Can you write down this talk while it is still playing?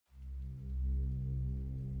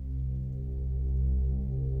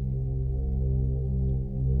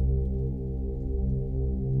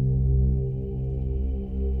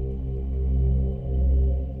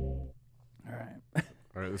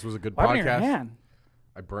This was a good Why on your podcast. hand?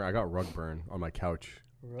 I got rug burn on my couch.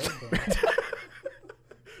 Rug burn.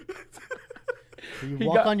 Do you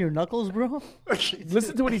walk on your knuckles, bro?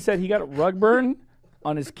 Listen to what he said. He got rug burn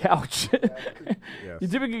on his couch. Yes. You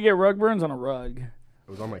typically get rug burns on a rug. It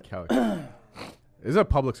was on my couch. This is a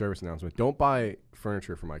public service announcement. Don't buy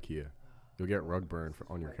furniture from IKEA. You'll get rug burn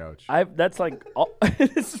on your couch. That's like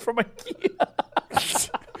this is from IKEA.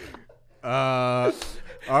 All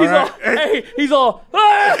He's right. all, hey, he's all.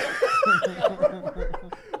 "Ah!"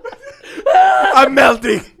 I'm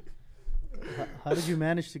melting. How did you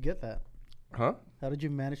manage to get that? Huh? How did you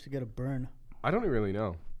manage to get a burn? I don't really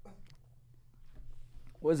know.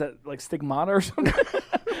 What is that, like stigmata or something?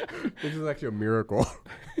 This is actually a miracle.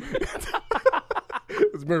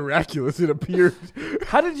 It's miraculous. It appeared.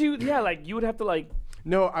 How did you? Yeah, like you would have to like.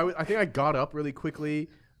 No, I think I got up really quickly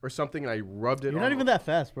or something, and I rubbed it. You're not even that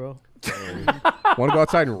fast, bro. Want to go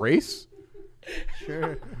outside and race?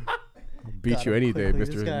 Sure. Beat Got you up any day,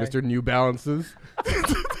 quickly, this guy. Mr. New Balances.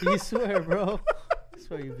 You swear, bro. I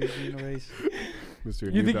swear you beat me in a race. Mr.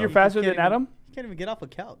 You New think you're Balance. faster Can't than Adam? You can't even get off a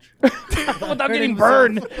couch. Without getting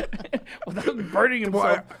burned. Without burning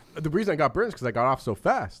himself. The reason I got burned is because I got off so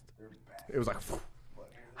fast. It was like,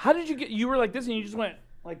 How did you get? You were like this, and you just went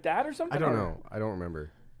like that or something. I don't know. I don't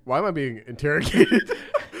remember. Why am I being interrogated?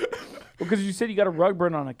 Because you said you got a rug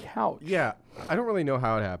burn on a couch. Yeah, I don't really know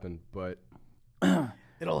how it happened, but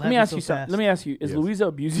It'll Let me ask you something. Let me ask you: is Yes. Louisa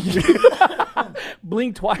abusing you?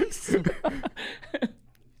 Blink twice.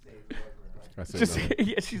 I said Just no.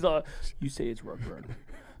 yeah, she's all. You say it's rug burn.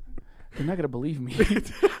 They're not gonna believe me.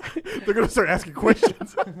 They're gonna start asking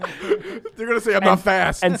questions. They're gonna say I'm not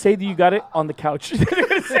fast. And say that you got it on the couch. They're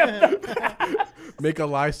gonna say I'm not Make a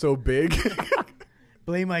lie so big.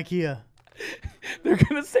 Blame IKEA. They're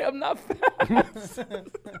gonna say I'm not fast.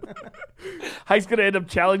 Hyke's gonna end up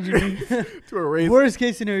challenging me. to a race. Worst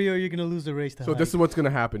case scenario, you're gonna lose the race to So Hike. this is what's gonna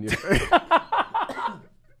happen.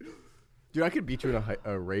 Dude, I could beat you in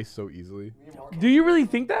a race so easily. Do you really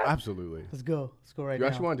think that? Absolutely. Let's go. Let's go right You now.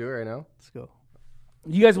 actually want to do it right now? Let's go.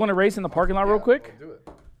 You guys want to race in the parking lot real quick? Do it.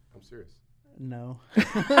 I'm serious. No. Come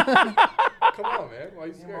on, man. Why are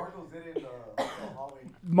you scared?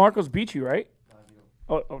 Marcos beat you, right?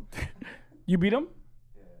 Oh. You beat him?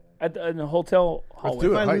 In the hotel hallway.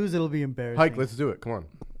 do If it. I Hike. lose, it'll be embarrassing. Hike, let's do it. Come on.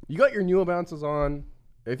 You got your New Balances on.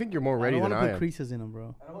 I think you're more I ready don't than want to I put am. creases in them,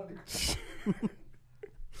 bro.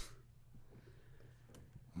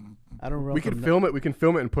 I don't run. We from can film it. We can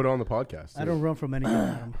film it and put it on the podcast. I don't run from anything,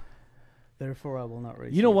 Adam. Therefore, I will not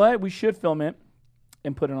race. You know what? We should film it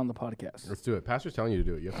and put it on the podcast. Let's do it. Pastor's telling you to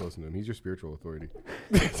do it. You have to listen to him. He's your spiritual authority.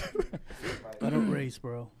 I don't race,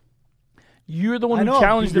 bro. You're the one I who know,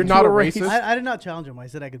 challenged you're him not to a a race. racist. I did not challenge him. I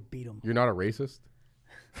said I could beat him. You're not a racist?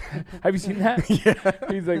 Have you seen that? Yeah.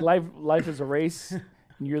 He's like, life is a race,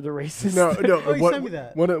 and you're the racist. No. Oh, he sent me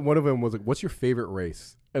that. One of them was like, "What's your favorite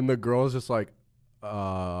race?" And the girl is just like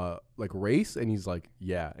race, and he's like,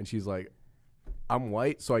 "Yeah," and she's like, "I'm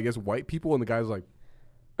white, so I guess white people." And the guy's like,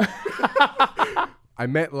 "I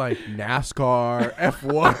meant like NASCAR,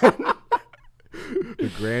 F1,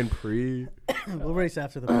 the Grand Prix." We'll race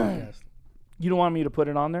after the podcast. You don't want me to put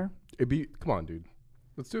it on there? Come on, dude,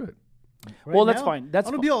 let's do it. Right Well, that's now, fine. That's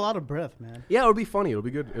I'm gonna be all out of breath, man. Yeah, it'll be funny. It'll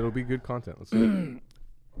be good. It'll be good content. Let's do it.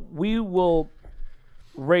 We will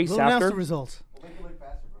race We'll announce after. the results.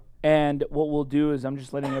 And what we'll do is I'm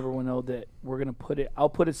just letting everyone know that we're going to put it, I'll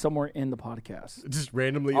put it somewhere in the podcast. Just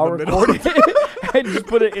randomly I'll in the middle. record it and just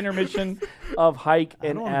put an intermission of Hike I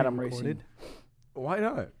and don't wanna be Adam recorded. racing. Why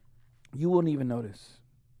not? You won't even notice.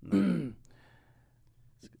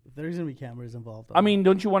 There's gonna be cameras involved. I mean,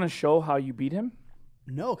 don't you want to show how you beat him?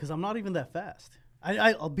 no, because I'm not even that fast.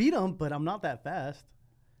 I'll beat him, but I'm not that fast.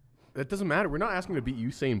 That doesn't matter. We're not asking to beat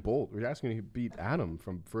Usain Bolt. We're asking to beat Adam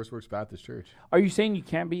from First Works Baptist Church. Are you saying you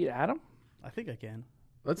can't beat Adam? I think I can.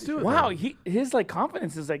 Let's do it. Wow, then. his like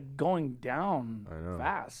confidence is like going down I know.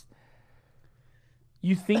 fast.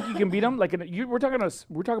 You think you can beat him? Like we're talking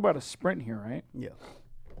about a sprint here, right? Yeah.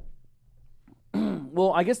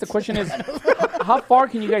 Well, I guess the question is, how far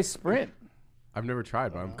can you guys sprint? I've never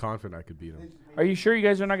tried, but I'm confident I could beat him. Are you sure you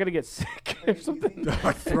guys are not gonna get sick or something?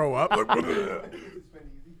 I throw up.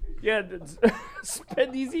 Yeah,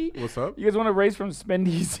 Spend Easy. What's up? You guys want to race from Spend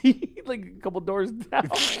Easy, like a couple doors down?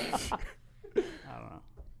 I don't know.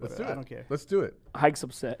 Let's do I it. don't care. Let's do it. Hike's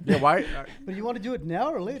upset. Yeah, why? But you want to do it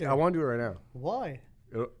now or later? I want to do it right now. Why?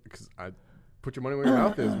 Because I put your money where your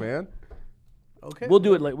mouth is, man. Okay. We'll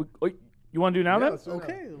do it later. You want to do it now Yeah, then? let's do it now.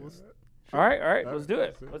 Okay. All right, let's do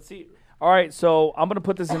it. Let's see. All right, so I'm gonna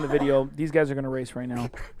put this in the video. These guys are gonna race right now.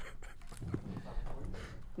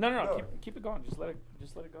 No. Keep it going. Just let it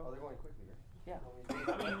go. Oh, they're going quickly. Yeah.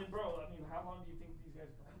 Bro, how long do you think these guys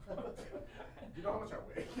You know how much I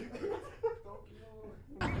weigh?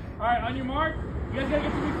 All right, on your mark, you guys gotta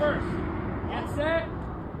get to me first. Get set,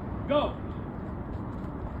 go.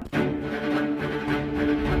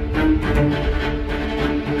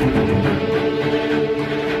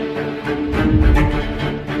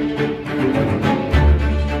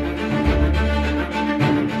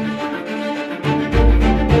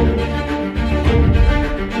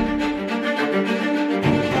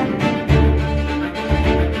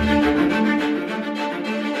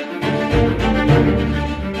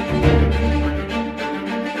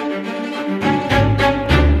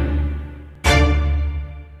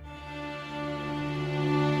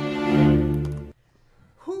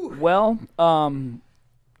 Well,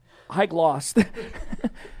 Hike lost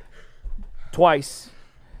twice.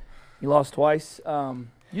 He lost twice.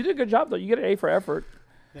 You did a good job, though. You get an A for effort.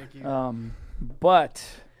 Thank you. But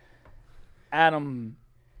Adam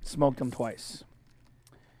smoked him twice.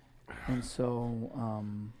 And so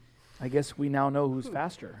I guess we now know who's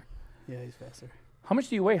faster. Yeah, he's faster. How much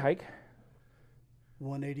do you weigh, Hike?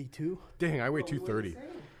 182. Dang, I weigh 230.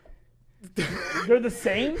 They're the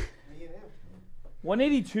same?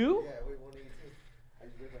 182? Yeah, I weigh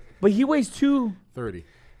 182. But he weighs 30.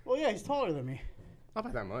 Well, yeah, he's taller than me. Not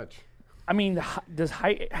by that much. I mean, does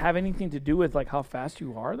height have anything to do with like how fast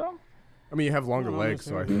you are, though? I mean, you have longer legs,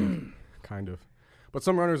 so I think kind of. But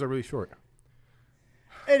some runners are really short.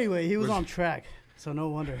 Anyway, he was on track, so no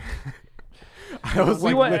wonder. I was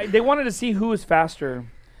like, they wanted to see who was faster.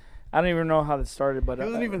 I don't even know how this started, but He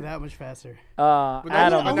wasn't even that much faster.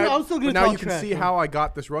 Adam. I'm still gonna now talk you can trash, see man. how I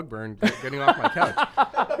got this rug burn getting off my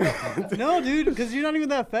couch. No, dude, because you're not even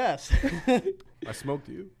that fast. I smoked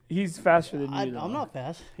you. He's faster than you. I'm not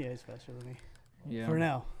fast. Yeah, he's faster than me. Yeah. For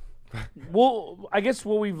now. Well, I guess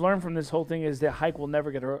what we've learned from this whole thing is that Hike will never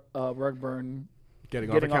get a rug burn. Getting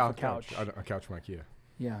off off a couch. A couch from IKEA.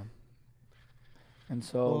 Yeah. And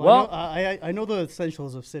so, Well, I know the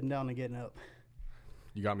essentials of sitting down and getting up.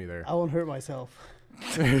 You got me there. I won't hurt myself.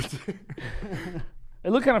 it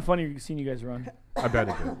looked kind of funny seeing you guys run. I bet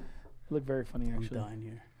it did. It looked very funny, I'm actually. dying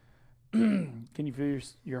here. Can you feel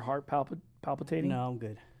your heart palpitating? No, I'm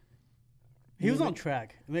good. He was on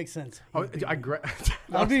track. It makes sense. Oh,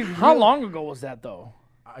 How long ago was that, though?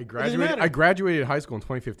 I graduated high school in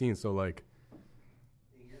 2015, so like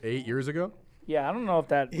 8 years ago. Yeah, I don't know if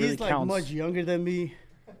that really He's like counts. much younger than me.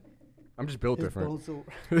 I'm just built His different. bones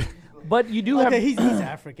are- But you do Okay, have. he's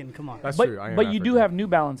African. Come on. That's true. I am But you do African. have New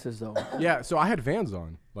Balances, though. Yeah, so I had Vans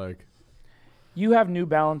on. Like, You have New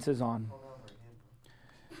Balances on.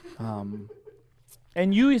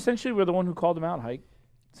 And you essentially were the one who called him out, Hike,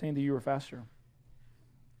 saying that you were faster.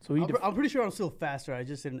 So he I'm pretty sure I'm still faster. I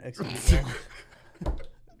just didn't execute well.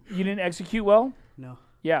 you didn't execute well? No.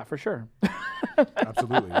 Yeah, for sure.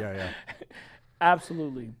 absolutely. Yeah.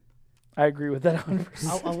 Absolutely. I agree with that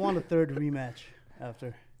 100%. I want a third rematch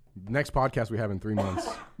after. Next podcast we have in 3 months.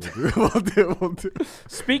 We'll do.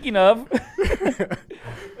 Speaking of,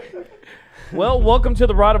 well, welcome to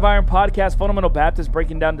the Rod of Iron podcast, Fundamental Baptist,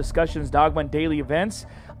 breaking down discussions, dogma, and daily events.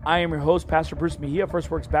 I am your host, Pastor Bruce Mejia,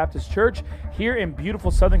 First Works Baptist Church, here in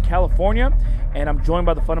beautiful Southern California, and I'm joined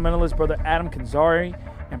by the fundamentalist, Brother Adam Kanzari,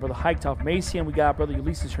 and Brother Hike Toff Macy, and we got Brother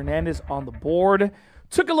Ulysses Hernandez on the board.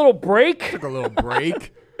 Took a little break. Took a little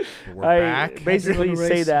break. But we're I back. basically Race.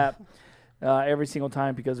 say that every single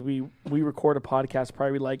time because we record a podcast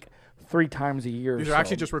probably like 3 times a year. These or are so.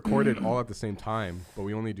 actually just recorded all at the same time, but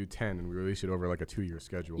we only do 10 and we release it over like a 2-year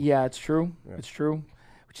schedule. Yeah, it's true. Yeah. It's true.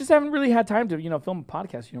 We just haven't really had time to, film a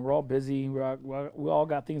podcast. We're all busy. We all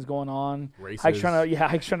got things going on. Races. Hike's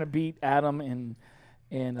trying to beat Adam in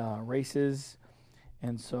races.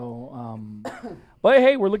 And so, but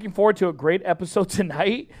hey, we're looking forward to a great episode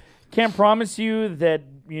tonight. Can't promise you that,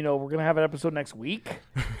 we're going to have an episode next week,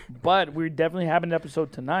 but we definitely have an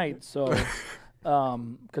episode tonight. So,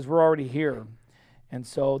 because we're already here. And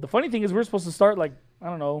so the funny thing is we're supposed to start like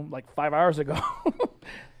 5 hours ago.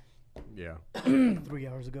 Yeah. 3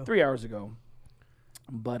 hours ago. 3 hours ago.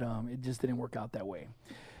 But it just didn't work out that way.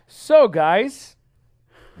 So, guys,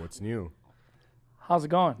 What's new? how's it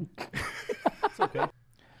going? It's okay.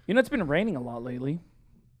 It's been raining a lot lately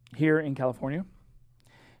here in California.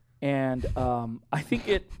 And I think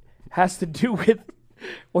it has to do with...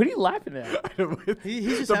 What are you laughing at?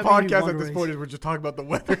 He's just The having you podcast one at this race. point is we're just talking about the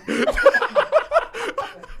weather.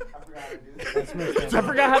 I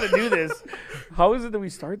forgot how to do this. How is it that we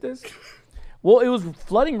start this? Well, it was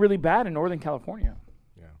flooding really bad in Northern California.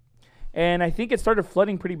 Yeah. And I think it started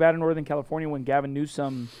flooding pretty bad in Northern California when Gavin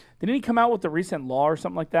Newsom... Didn't he come out with a recent law or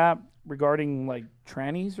something like that regarding, like,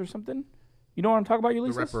 trannies or something? You know what I'm talking about, The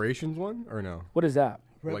Ulysses? reparations one or no? What is that?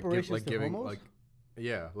 Reparations to giving homos?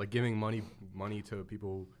 giving money to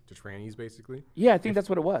people, to trannies basically. Yeah, I think that's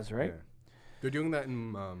what it was, right? Yeah. They're doing that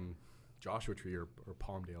in Joshua Tree or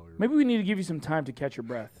Palmdale. Or Maybe we need to give you some time to catch your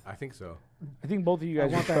breath. I think so. I think both of you I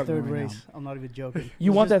guys want are that struggling third right race. I'm not even joking.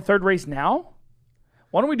 You Let's want just- that third race now?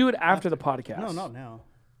 Why don't we do it after the podcast? No, not now.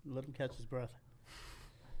 Let him catch his breath.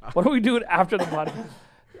 Why don't we do it after the podcast?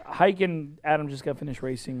 Hike and Adam just got finished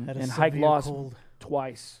racing, Had a and Hike severe lost cold.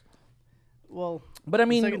 twice. Well, But I the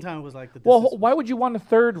mean, second time was like the. well, distance why was- would you want a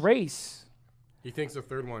third race? He thinks the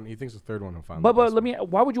third one will find. But let me.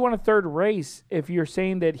 Why would you want a third race if you're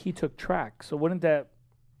saying that he took track? So wouldn't that?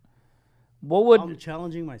 What would I'm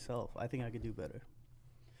challenging myself. I think I could do better.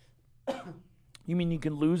 you mean? You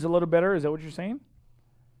can lose a little better? Is that what you're saying? I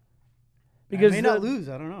Because may the- not lose.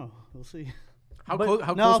 I don't know. We'll see. How but- close? No,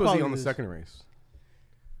 I'll Was he probably on the lose. second race?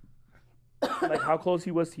 like how close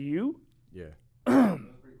he was to you? Yeah.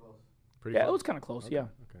 Pretty Yeah, it close? was kind of close. Okay, Yeah.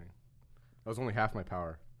 Okay. That was only half my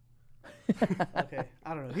power. Okay,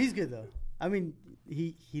 I don't know. He's good though. I mean,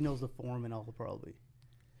 he knows the form and all probably.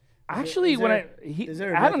 Actually, is when there- he is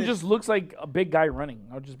there a Adam method? just looks like a big guy running.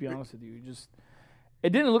 I'll just be honest with you. It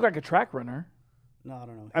didn't look like a track runner. No, I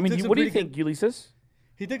don't know. I He mean, took some what do you pretty think, Ulysses?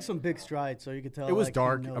 He took some big strides, so you could tell. It was like, he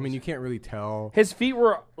dark. I knows. mean, you can't really tell. His feet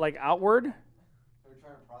were like outward.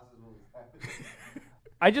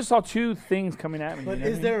 I just saw two things coming at me. But you know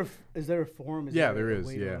is what I mean? there a form? Is Yeah, there there a is.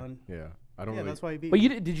 way to Yeah, run? yeah. I don't Yeah, really. that's why he beat. But me. you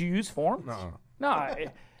did you use form? Uh-uh. No,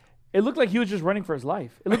 it looked like he was just running for his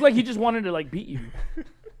life. It looked like he just wanted to like beat you.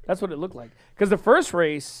 That's what it looked like. Because the first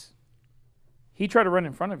race, he tried to run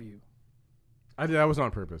in front of you. That was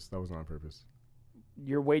on purpose. That was not on purpose.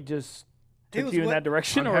 Your weight just He took was you in wa- that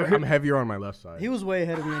direction, I'm, or I'm heavier on my left side. He was way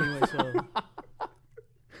ahead of me anyway, so.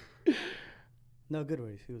 No, good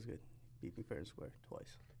race. He was good. Beat me fair and square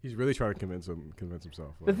twice. He's really trying to convince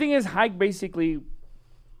himself. the thing is, Hike basically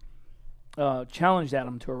challenged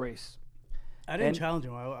Adam to a race. I didn't And- challenge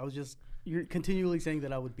him. I was just You're, continually saying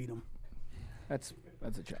that I would beat him. that's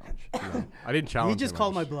a challenge. No, I didn't challenge. He just him, I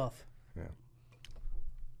called my just- bluff. Yeah.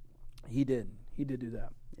 He did do that.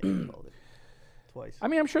 Yeah, he called it twice. I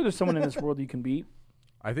mean, I'm sure there's someone in this world you can beat.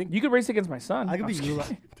 I think You could race against my son. I could I'm be just Uli.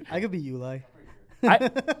 kidding. I could be Uli.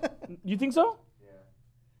 You think so? Yeah.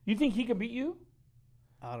 You think he can beat you?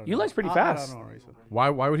 I don't know. Uli's pretty I fast. don't know, Racer. Why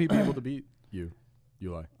would he be able to beat you?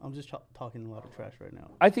 Uli. I'm just talking a lot of trash right now.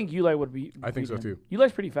 I think Uli would be. I think beat so, him. too.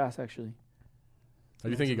 Uli's pretty fast, actually. How do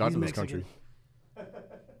you think he got He's to this Mexican. country?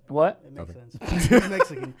 What? It makes Okay. sense. He's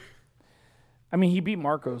Mexican. I mean, he beat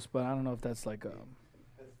Marcos, but I don't know if that's like a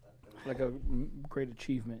great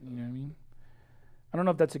achievement. You know what I mean? I don't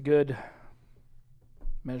know if that's a good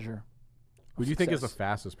measure. Who do you think is the success.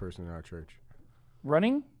 fastest person in our church?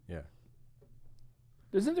 Running? Yeah.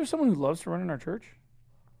 Isn't there someone who loves to run in our church?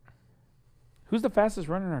 Who's the fastest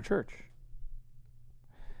runner in our church?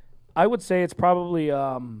 I would say it's probably.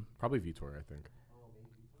 Probably Vitor, I think.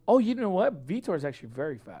 Oh, you know what? Vitor is actually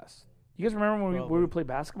very fast. You guys remember when we Probably. would play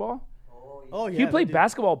basketball? Oh yeah. He they played do.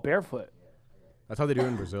 basketball barefoot. That's how they do it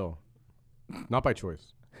in Brazil. Not by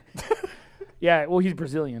choice. Yeah, well, he's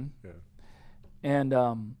Brazilian, Yeah. and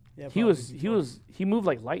Yeah, he moved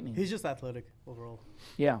like lightning. He's just athletic overall.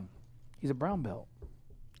 Yeah, he's a brown belt.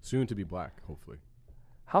 Soon to be black, hopefully.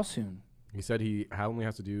 How soon? He said he only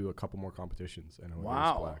has to do a couple more competitions and he'll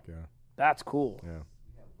Wow. race black. Yeah. That's cool. Yeah.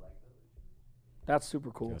 That's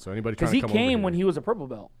super cool. Yeah. So anybody Because trying he to come over came when here- he was a purple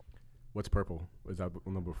belt. What's purple? Is that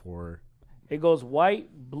one before? It goes white,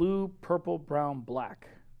 blue, purple, brown, black.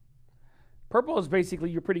 Purple is basically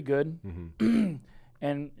you're pretty good, Mm-hmm.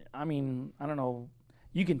 and I mean I don't know.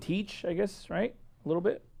 You can teach, I guess, right? A little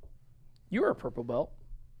bit. You were a purple belt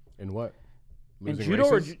In what? in Losing judo,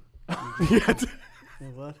 or races? Yeah.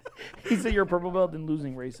 And what? he said you're a purple belt in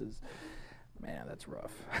losing races. Man, that's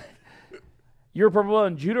rough. You're a purple belt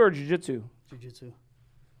in judo or jiu-jitsu? Jiu-jitsu.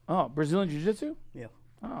 Oh, Brazilian jiu-jitsu? Yeah.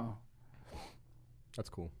 Oh. That's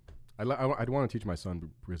cool. I'd want to teach my son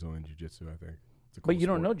Brazilian jiu-jitsu, I think. It's a But cool you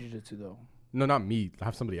don't know sport. jiu-jitsu though. No, not me.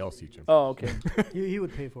 Have somebody else teach him. Oh, okay. He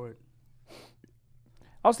would pay for it.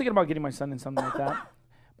 I was thinking about getting my son in something like that.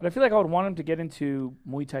 But I feel like I would want him to get into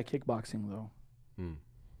Muay Thai kickboxing though. Hmm.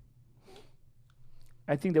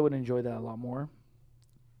 I think they would enjoy that a lot more.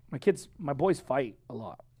 My boys fight a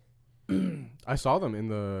lot. I saw them in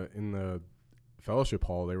the fellowship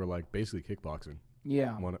hall. They were like basically kickboxing.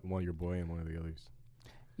 Yeah. One your boy and one of the others.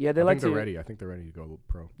 Yeah, they I like think they're to ready. I think they're ready to go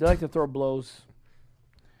pro. they like to throw blows.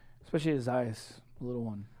 Especially his eyes, the little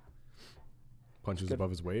one. Punches Good. above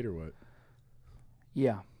his weight or what?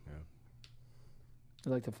 Yeah. Yeah.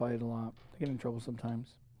 They like to fight a lot. They get in trouble sometimes.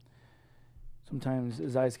 sometimes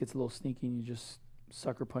Isaias gets a little sneaky and he just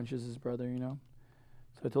sucker punches his brother, you know?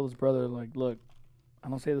 So I told his brother, like, look, I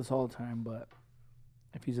don't say this all the time, but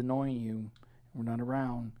if he's annoying you and we're not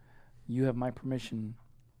around, you have my permission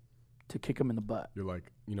to kick him in the butt. You're like,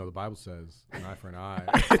 you know, the Bible says an eye for an eye.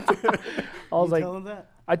 I was like, tell him that?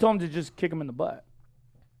 I told him to just kick him in the butt.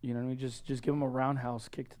 You know what I mean? Just give him a roundhouse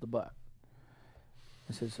kick to the butt.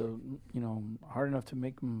 I said, so, you know, hard enough to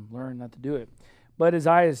make him learn not to do it. But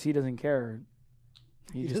Isaias, he doesn't care.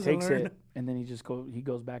 He just doesn't takes learn. it, and then he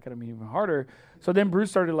goes back at him even harder. So then Bruce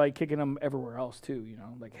started, like, kicking him everywhere else, too, you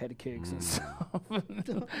know, like head kicks and stuff.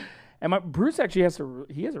 And Bruce actually has a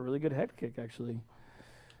really good head kick, actually. I'm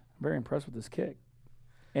very impressed with this kick.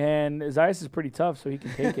 And Isaias is pretty tough, so he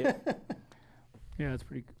can take it. Yeah, it's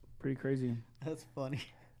pretty crazy. That's funny.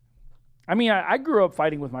 I mean, I grew up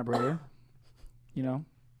fighting with my brother. You know,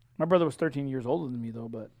 my brother was 13 years older than me, though,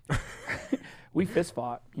 but we fist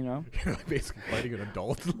fought, you know. You're like basically fighting an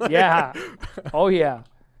adult. Yeah. Oh, yeah.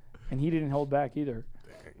 And he didn't hold back either.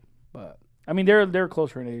 But, I mean, they're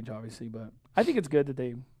closer in age, obviously, but I think it's good that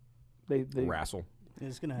they Wrestle.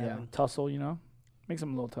 It's going to happen. tussle, you know. Makes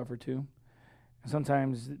them a little tougher, too. And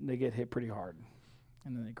sometimes they get hit pretty hard,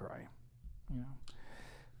 and then they cry, you know.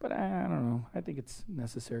 But I don't know. I think it's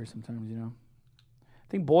necessary sometimes, you know.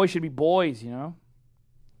 I think boys should be boys, you know.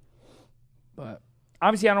 But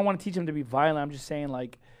obviously, I don't want to teach them to be violent. I'm just saying,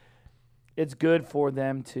 like, it's good for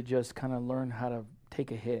them to just kind of learn how to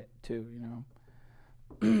take a hit, too, you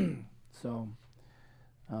know. So,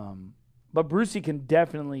 but Brucey can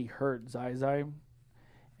definitely hurt Zai,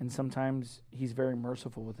 and sometimes he's very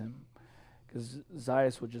merciful with him. Because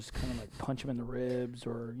Zaius would just kind of, like, punch him in the ribs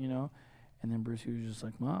or, you know. And then Brucey was just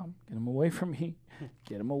like, Mom, get him away from me.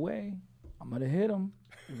 Get him away. I'm going to hit him.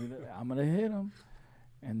 I'm going to hit him.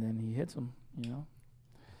 And then he hits him, you know.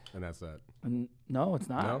 And that's that. And no, it's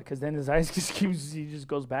not. No? Because then his eyes he just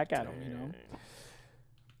goes back at him, you know.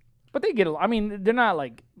 But they get I mean, they're not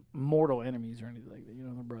like mortal enemies or anything like that. You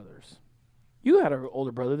know, they're brothers. You had an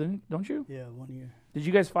older brother, don't you? Yeah, 1 year. Did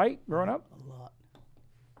you guys fight growing up? A lot.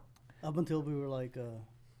 Up until we were like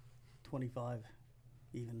 25,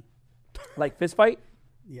 even. Like fist fight?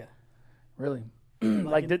 Yeah. Really?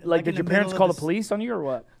 Like did in your the parents middle call of the police on you or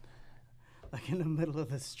what? Like in the middle of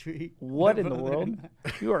the street. What in the Brother world? and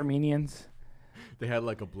You Armenians. They had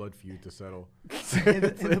like a blood feud to settle. I- in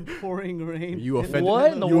the pouring rain. You offended.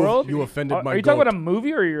 What in the you, world? You offended my Are you goat. talking about a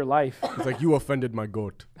movie or your life? It's like you offended my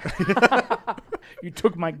goat. You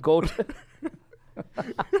took my goat.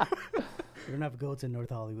 We don't have goats in North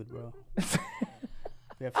Hollywood, bro.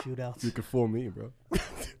 We have shootouts. You could fool me, bro.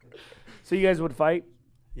 So you guys would fight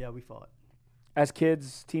Yeah, we fought. as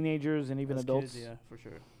kids, teenagers, and even As adults? kids, yeah, for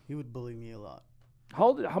sure. He would bully me a lot.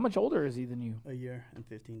 How much older is he than you? A year and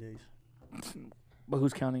 15 days. But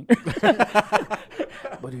who's counting?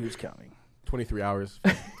 But who's counting? 23 hours.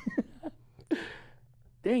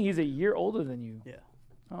 Dang, he's a year older than you. Yeah.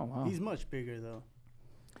 Oh wow. He's much bigger, though.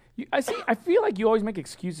 I feel like you always make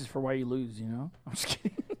excuses for why you lose. You know. I'm just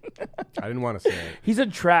kidding. I didn't want to say it. He's a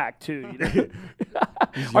track too. You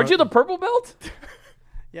know? Aren't you the purple belt?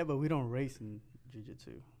 Yeah, but we don't race in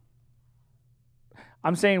jiu-jitsu.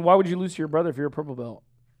 I'm saying, why would you lose to your brother if you're a purple belt?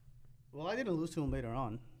 Well, I didn't lose to him later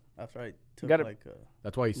on. After I took Gotta- like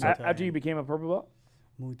That's why he said. After you became a purple belt?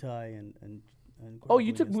 Muay Thai and Oh,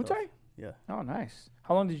 you grappling took and Muay stuff. Thai? Yeah, Oh, nice.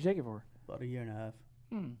 How long did you take it for? about a year and a half.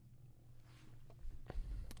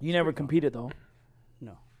 You never competed though.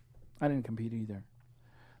 No. I didn't compete either.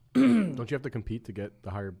 Don't you have to compete to get the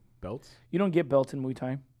higher belts? You don't get belts in Muay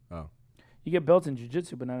Thai. Oh. You get belts in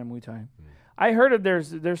Jiu-Jitsu, but not in Muay Thai. I heard of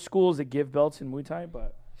there's schools that give belts in Muay Thai,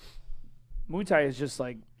 but Muay Thai is just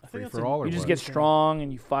like I Free think for that's all or you just what? get strong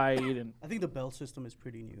and you fight. And I think the belt system is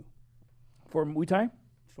pretty new for Muay Thai.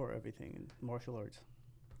 for everything in martial arts.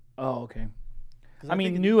 Oh, okay. 'Cause I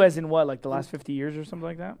mean, think new as in what, like the last 50 years or something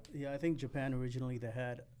like that? Yeah, I think Japan originally they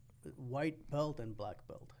had white belt and black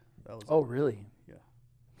belt. That was Oh, it. really? Yeah.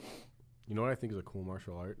 You know what I think is a cool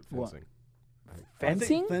martial art? What? Fencing. I think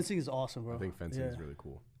Fencing? fencing is awesome, bro. I think fencing is Yeah. really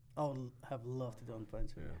cool. I would have loved to done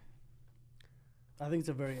fencing. Yeah. I think it's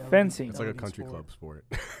a very elegant- Fencing. It's like a elegant country sport. club sport.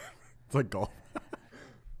 It's like golf.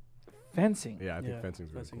 Fencing. Yeah, I think Yeah,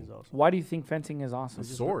 fencing's really fencing is cool. awesome. Why do you think fencing is awesome? It's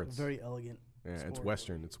just swords. Very elegant. Yeah, it's sport.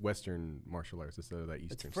 Western. It's Western martial arts instead of that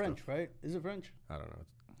Eastern It's French, stuff. right? Is it French? I don't know.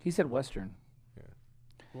 He said Western.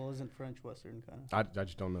 Well, isn't French Western kind of? I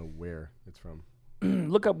just don't know where it's from.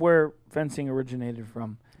 Look up where fencing originated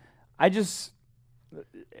from. I just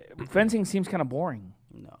fencing seems kind of boring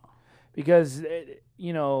No. because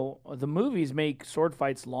you know the movies make sword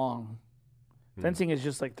fights long. Mhm. Fencing is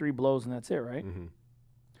just like 3 blows and that's it, right?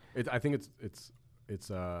 Mm-hmm. I think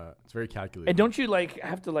It's very calculated. And don't you like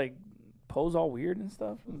have to like pose all weird and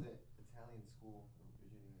stuff? Was it Italian school?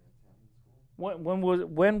 Originating in Italian school?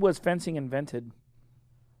 When was fencing invented?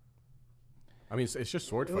 I mean, it's just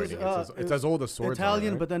sword It was, fighting. it It's was as old as swords. Italian,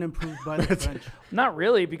 are, right? but then improved by the French. Not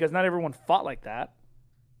really, because not everyone fought like that.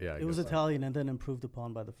 Yeah, I It was guess so. Italian and then improved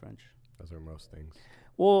upon by the French. Those are most things.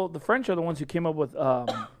 Well, the French are the ones who came up with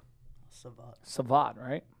Savat. savate,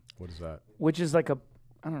 right? What is that? Which is like I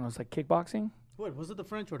don't know, it's like kickboxing. Wait, was it the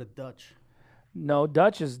French or the Dutch? No,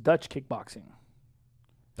 Dutch is Dutch kickboxing.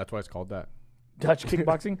 That's why it's called that. Dutch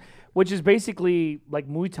kickboxing, which is basically like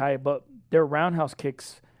Muay Thai, but their roundhouse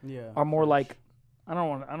kicks Yeah. are more like I don't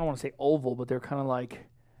want to say oval, but they're kind of like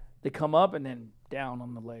they come up and then down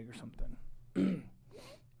on the leg or something.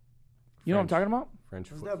 You know what I'm talking about?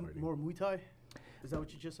 French Was foot that fighting. more Muay Thai? Is that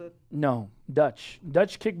what you just said? No, Dutch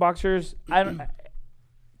kickboxers.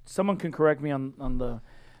 Someone can correct me on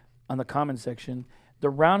the comment section. The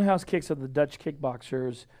roundhouse kicks of the Dutch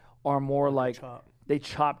kickboxers are more like Chop. they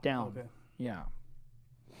chop down. Okay. Yeah.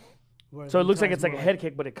 Whereas So it Muay looks Thai like is it's like a more head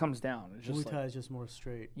kick, but it comes down. It's just Muay like, Thai is just more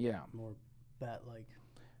straight, yeah, more bat-like.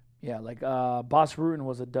 yeah. Like Boss Rutten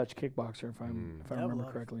was a Dutch kickboxer, if I They have a remember lot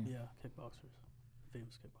of- correctly. Yeah, kickboxers.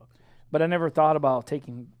 Famous kickboxers. But I never thought about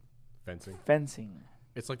taking Fencing. fencing.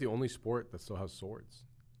 It's like the only sport that still has swords.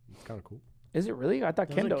 It's kind of cool. Is it really? I thought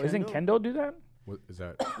Doesn't kendo. Isn't kendo do that? What is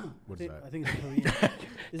that? What is I that? think it's Korean.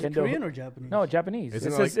 Is it Kendo. Korean or Japanese? No, Japanese. Isn't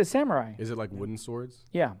It's, it like- it's samurai. Is it like wooden swords?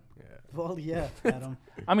 Yeah. Yeah. Well, yeah, Adam.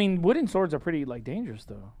 I mean, wooden swords are pretty like dangerous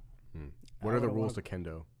though. What are the don't rules want- to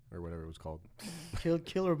kendo or whatever it was called?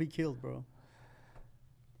 Kill or be killed, bro.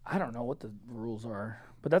 I don't know what the rules are,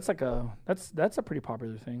 but that's like that's a pretty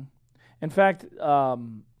popular thing. In fact,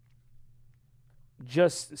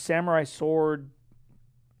 just samurai sword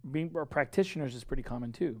being or practitioners is pretty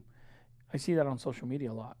common too. I see that on social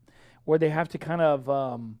media a lot, where they have to kind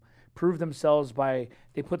of prove themselves by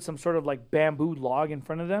they put some sort of like bamboo log in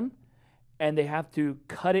front of them, and they have to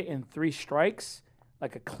cut it in 3 strikes,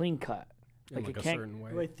 like a clean cut. In like it a can't. certain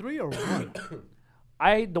way. Wait, 3 or 1?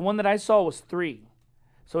 The one that I saw was 3,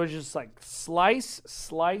 so it's just like slice,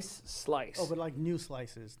 slice, slice. Oh, but like new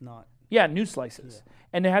slices, not. Yeah, new slices,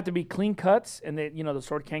 and they have to be clean cuts, and they, the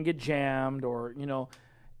sword can't get jammed, or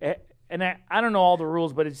and I don't know all the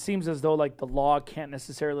rules, but it seems as though like the log can't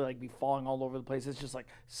necessarily like be falling all over the place. It's just like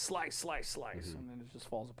slice, slice, slice, and then it just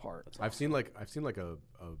falls apart. I've seen like a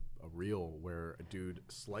reel where a dude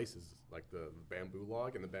slices like the bamboo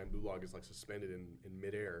log, and the bamboo log is like suspended in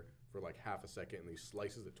midair for like half a second, and he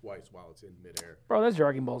slices it twice while it's in midair. Bro, that's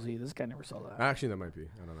Dragon Ball Z. This guy never saw that. Actually, that might be.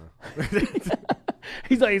 I don't know.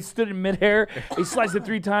 He's like, it stood in midair. He sliced it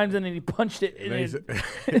 3 times, and then he punched it, And and then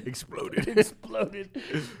it exploded. exploded.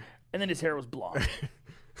 And then his hair was blonde.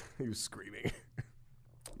 He was screaming.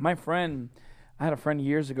 I had a friend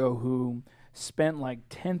years ago who spent like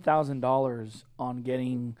 $10,000 on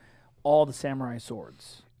getting all the samurai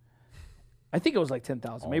swords. I think it was like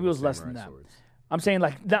 10,000. Maybe it was less than that. I'm saying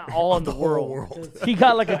like not all in the world. He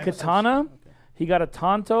got like a katana, he got a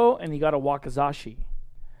tanto, and he got a wakizashi.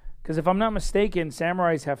 Because if I'm not mistaken,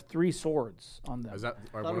 samurais have 3 swords on them. Is that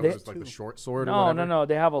one of They- those like the short sword? or No, whatever? no.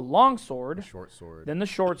 They have a long sword, Short sword. then the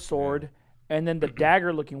short sword, and then the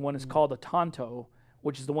dagger-looking one is called a tanto,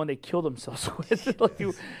 which is the one they kill themselves with.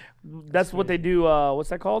 That's what they do. What's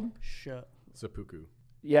that called? Shut. Seppuku.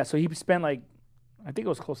 Yeah, so he spent like, I think it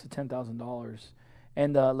was close to $10,000,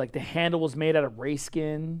 and like the handle was made out of ray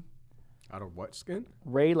skin. Out of what skin?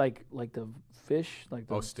 Ray, like the fish, like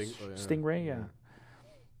the Yeah. stingray. Yeah,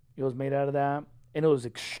 it was made out of that, and it was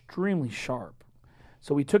extremely sharp.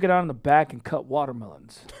 So we took it out in the back and cut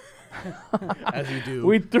watermelons. As you do.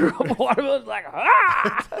 We threw up watermelons like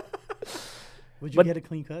ah. Would you But- get a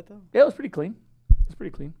clean cut though? Yeah, it was pretty clean. It was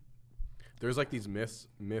pretty clean. There's like these myths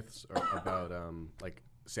about like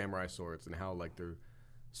samurai swords and how like they're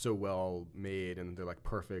so well made and they're like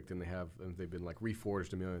perfect and they've been like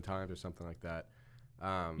reforged a million times or something like that.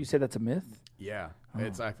 You say that's a myth? Yeah,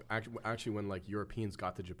 it's actually when like Europeans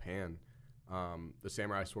got to Japan, the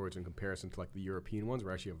samurai swords in comparison to like the European ones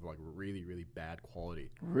were actually of like really really bad quality.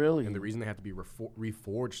 Really? And the reason they had to be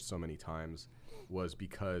reforged so many times was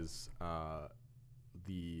because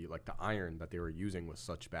the iron that they were using was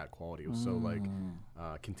such bad quality. It was so like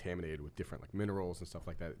contaminated with different like minerals and stuff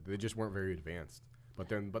like that. They just weren't very advanced. But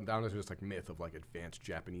now there's just like myth of like advanced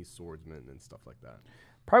Japanese swordsmen and stuff like that.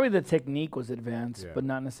 Probably the technique was advanced, Yeah. but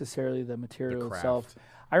not necessarily the material craft. itself.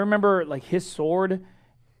 I remember like his sword,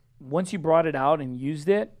 once you brought it out and used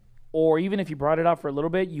it, or even if you brought it out for a little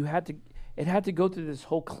bit, it had to go through this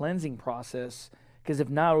whole cleansing process, because if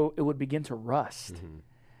not, it would begin to rust.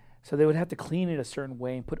 So they would have to clean it a certain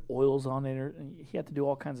way and put oils on it. Or he had to do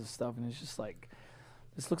all kinds of stuff, and it's just like,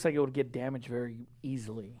 this looks like it would get damaged very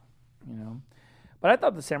easily, you know. But I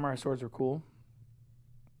thought the samurai swords were cool.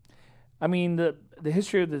 I mean, the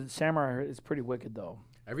history of the samurai is pretty wicked, though.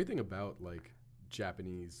 Everything about like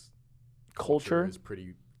Japanese Culture, is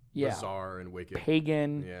pretty yeah, bizarre and wicked.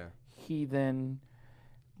 pagan, Yeah. heathen,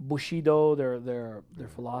 Bushido. Their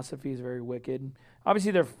philosophy is very wicked.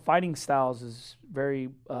 Obviously, their fighting styles is very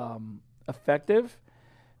effective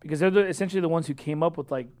because they're essentially the ones who came up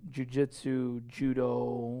with like jujitsu,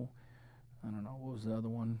 judo. I don't know what was the other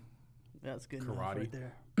one. That's good. Karate. Karate. Right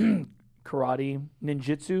there. Karate,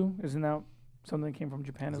 ninjutsu. Isn't that something that came from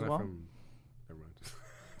Japan Isn't as that well? from- never mind.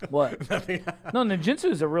 What? Nothing. No, ninjutsu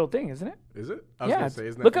is a real thing, isn't it? Is it? I was Yeah, gonna it's- say,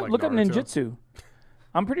 isn't that look from, up like, look up Naruto? ninjutsu.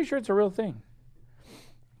 I'm pretty sure it's a real thing.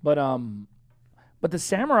 But the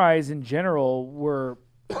samurais in general were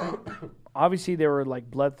obviously they were like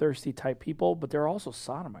bloodthirsty type people, but they're also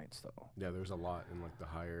sodomites though. Yeah, there's a lot in like the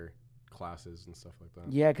higher classes and stuff like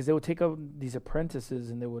that. Yeah, because they would take up these apprentices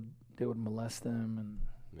and they would molest them and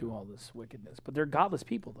do Yeah. all this wickedness. But they're godless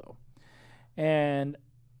people though. And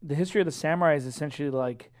the history of the samurai is essentially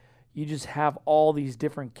like you just have all these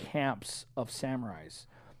different camps of samurais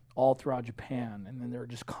all throughout Japan, and then they're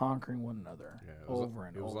just conquering one another Yeah, it was over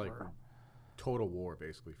and it was over. like total war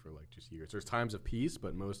basically for like just years. There's times of peace,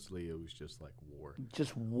 but mostly it was just like war.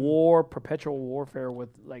 Just war, perpetual warfare with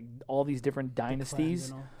like all these different Clans dynasties.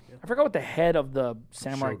 and all. Yeah. I forgot what the head of the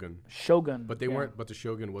samurai Shogun. But they yeah. weren't. But the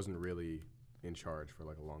shogun wasn't really in charge for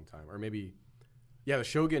like a long time, or maybe, yeah, the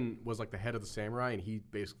shogun was like the head of the samurai, and he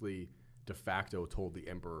basically de facto told the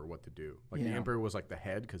emperor what to do. Like the Yeah. emperor was like the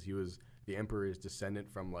head because the emperor is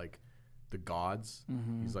descendant from like the gods.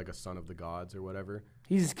 Mm-hmm. He's like a son of the gods or whatever.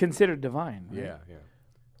 He's considered divine. Right? Yeah, yeah.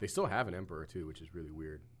 They still have an emperor too, which is really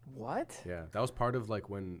weird. What? Yeah, that was part of like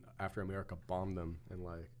when after America bombed them and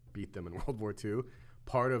like beat them in World War II.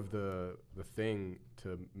 Part of the thing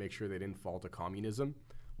to make sure they didn't fall to communism,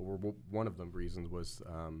 or one of the reasons was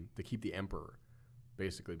to keep the emperor,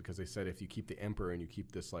 basically, because they said if you keep the emperor and you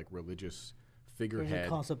keep this like religious There's figurehead, a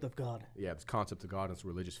concept of God. yeah, this concept of God and this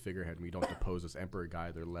religious figurehead, and we don't depose this emperor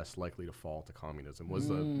guy, they're less likely to fall to communism. Was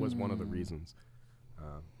one of the reasons.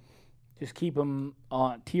 Just keep them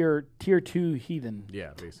on tier 2 heathen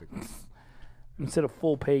Yeah, basically. instead of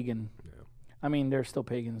full pagan. Yeah. I mean, they're still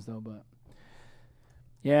pagans though, but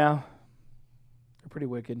yeah, they're pretty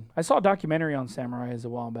wicked. I saw a documentary on samurais a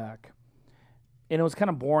while back, and it was kind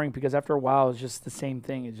of boring because after a while, it was just the same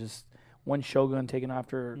thing. It's just one shogun taking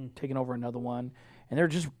over another one, and they're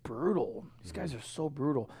just brutal. These guys are so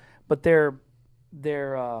brutal, but their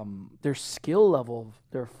skill level,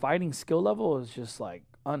 their fighting skill level is just like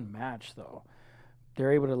unmatched though.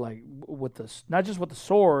 They're able to like with the not just with the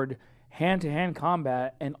sword, hand-to-hand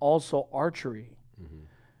combat, and also archery. Mm-hmm.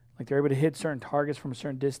 Like they're able to hit certain targets from a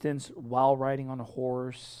certain distance while riding on a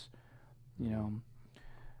horse. You know,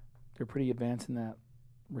 they're pretty advanced in that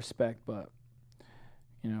respect. But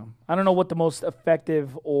you know, I don't know what the most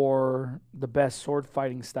effective or the best sword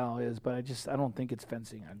fighting style is, but I don't think it's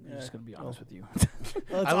fencing. I'm just gonna be honest with you.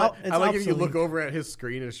 Well, I like if you obsolete. look over at his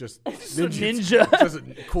screen, it's just It's a ninja. It's just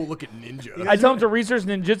a cool looking ninja. I tell him to research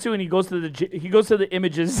ninjutsu, and he goes to the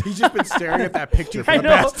images. He's just been staring at that picture for I the know.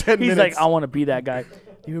 past 10 He's minutes. like, I want to be that guy.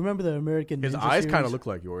 Do you remember the American His Ninja eyes kind of series? look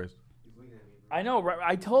like yours. I know. Right?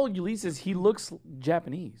 I told Ulysses he looks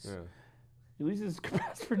Japanese. Yeah. Ulysses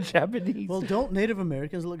passed for Japanese. Well, don't Native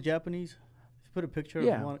Americans look Japanese? If you put a picture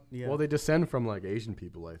Yeah. of one. Yeah. Well, they descend from like Asian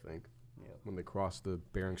people, I think, Yeah. when they cross the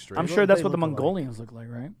Bering Strait. I'm They sure look- that's they what the look alike. Mongolians look like,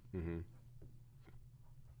 right? Mm-hmm.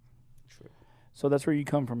 So that's where you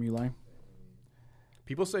come from, Eli.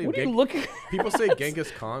 People say What are you looking? people say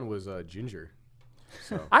Genghis Khan was ginger.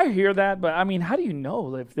 So I hear that, but I mean, how do you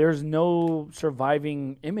know if there's no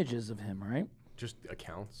surviving images of him, right? just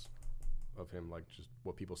accounts of him, like just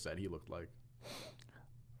what people said he looked like.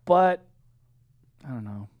 But I don't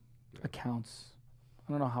know. Accounts.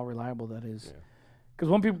 I don't know how reliable that is. Yeah. Because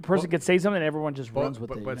one person could say something and everyone just But, runs with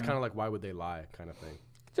but, it. but you it's know? kind of like, why would they lie, kind of thing.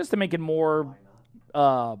 Just to make it more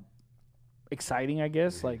exciting, I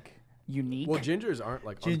guess, like unique. Well, gingers aren't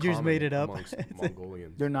like Gingers uncommon made it up. amongst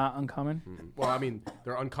Mongolians. They're not uncommon. Mm-mm. Well, I mean,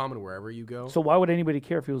 they're uncommon wherever you go. So why would anybody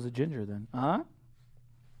care if he was a ginger then? Huh?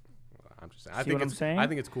 I'm just saying. See I think what I'm it's saying? I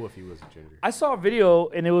think it's cool if he was a ginger. I saw a video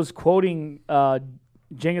and it was quoting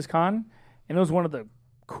Genghis Khan, and it was one of the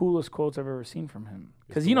coolest quotes I've ever seen from him.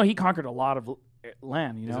 Because you know he conquered a lot of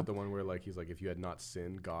land. You Is know, it the one where like he's like, if you had not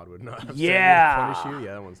sinned, God would not have Yeah. sent me to punish you?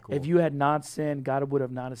 Yeah, that one's cool. if you had not sinned, God would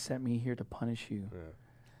have not have sent me here to punish you. Yeah.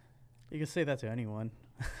 You can say that to anyone.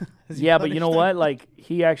 As you Yeah, but you know punish what? them. Like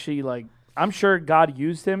he actually like I'm sure God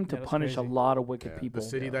used him to Yeah, that's punish a crazy. lot of wicked Yeah. people. The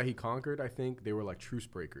city that he conquered, I think, they were like truce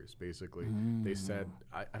breakers, basically. They said,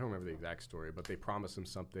 I don't remember the exact story, but they promised him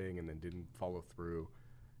something and then didn't follow through.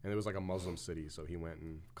 And it was like a Muslim city, so he went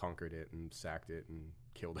and conquered it and sacked it and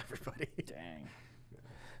killed everybody. Dang. The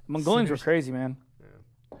Mongolians were crazy, man.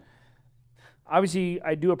 Yeah. Obviously,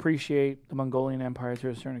 I do appreciate the Mongolian Empire to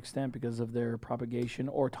a certain extent because of their propagation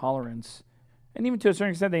or tolerance. And even to a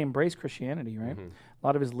certain extent, they embraced Christianity, right? A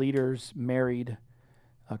lot of his leaders married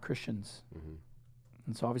Christians.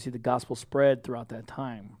 And so obviously the gospel spread throughout that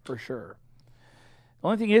time, for sure. The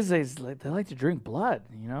only thing is they like to drink blood,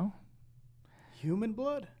 you know? Human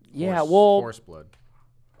blood? Yeah, Horse- well, horse blood.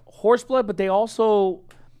 horse blood, but they also...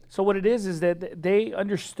 So what it is that they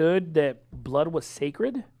understood that blood was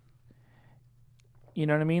sacred. You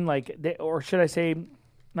know what I mean? Like, or should I say,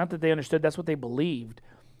 not that they understood, that's what they believed.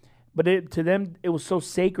 But to them, it was so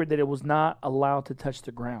sacred that it was not allowed to touch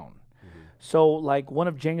the ground. So, like, one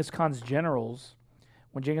of Genghis Khan's generals,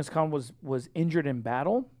 when Genghis Khan was injured in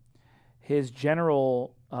battle, his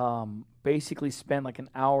general basically spent like an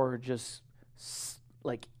hour just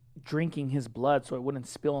like drinking his blood so it wouldn't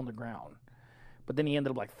spill on the ground. But then he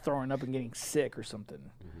ended up like throwing up and getting sick or something.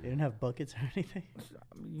 They didn't have buckets or anything?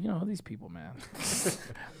 You know, these people, man.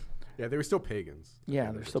 Yeah, they were still pagans.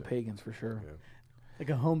 Yeah, they're still pagans for sure. Yeah. Like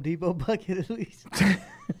a Home Depot bucket at least?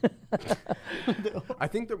 I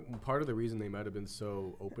think that part of the reason they might have been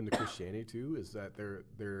so open to Christianity too is that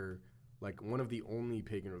they're like one of the only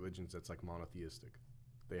pagan religions that's like monotheistic.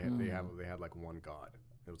 They had like one god.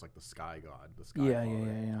 It was like the sky god, the sky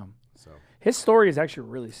Yeah. So His story is actually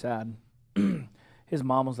really sad. His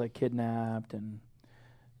mom was like kidnapped and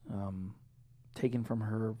taken from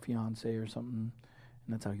her fiance or something,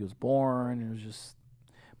 and that's how he was born. It was just,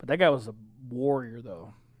 but that guy was a warrior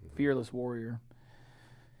though, fearless warrior.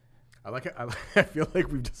 I like it. I feel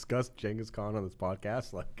like we've discussed Genghis Khan on this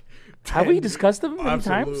podcast. Like, Have we 10 discussed him many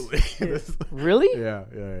times? Absolutely. Really?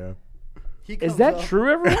 Yeah. He Is comes that up-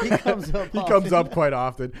 true, everyone? He comes up. He comes up quite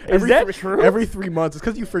often. Is that true? Every 3 months. It's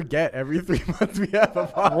because you forget. Every 3 months we have a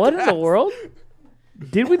podcast. What in the world?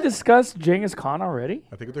 Did we discuss Genghis Khan already?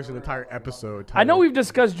 I think there's an entire episode. I know titled- we've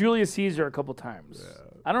discussed Julius Caesar a couple times.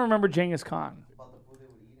 I don't remember Genghis Khan. About the food they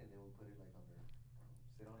would eat and they would put it like on their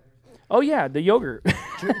sit on it or something. Oh yeah, the yogurt.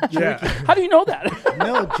 Yeah. How do you know that?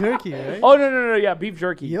 No, jerky, right? Oh no, yeah, beef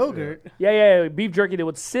jerky. Yogurt. Yeah, beef jerky. They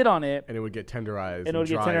would sit on it, And it would get tenderized. and it would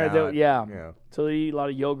get dry tenderized. out. Yeah. So they eat a lot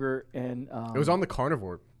of yogurt and. It was on the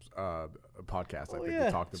carnivore podcast. I think yeah,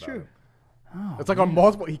 we talked it's about true. it. It's like on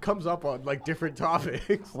multiple. He comes up on like different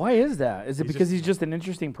topics. Why is that? Is it He's because just- he's just an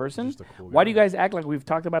interesting person? just a cool Why do guy. you guys act like we've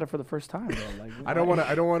talked about it for the first time? Though? Like, I don't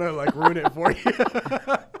want to like ruin it for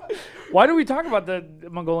you. Why do we talk about the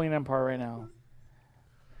Mongolian Empire right now?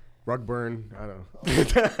 Rug burn. I don't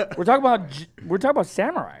know. We're talking about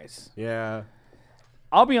samurais. Yeah.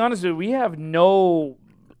 I'll be honest with you, we have no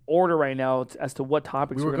order right now as to what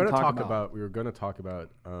topics We we're were going going to to talk talk about. about. We were going to talk about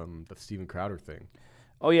the Steven Crowder thing.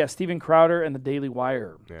 Oh yeah, Steven Crowder and the Daily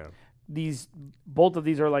Wire. Yeah. Both of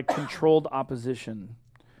these are like controlled opposition.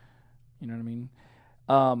 You know what I mean?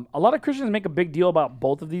 A lot of Christians make a big deal about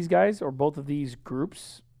both of these guys or both of these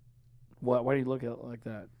groups. What? Why do you look at it like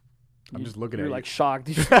that? I'm just looking You're at like you. shocked.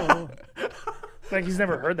 Like he's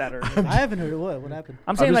never heard that. Or I haven't heard it. What happened?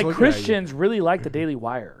 I'm saying just like looking at you. Christians really like the Daily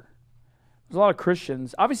Wire. There's a lot of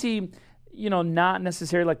Christians, obviously, not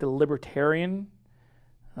necessarily like the libertarian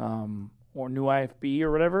or New IFB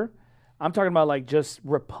or whatever. I'm talking about like just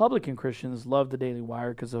Republican Christians love the Daily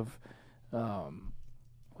Wire because of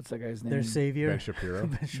what's that guy's name? Their savior. Ben Shapiro.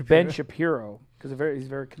 Ben Shapiro, because he's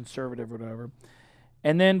very conservative or whatever.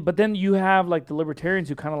 But then you have like the libertarians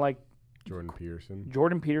who kind of like Jordan Peterson.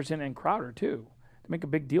 Jordan Peterson and Crowder too. They make a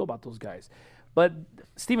big deal about those guys. But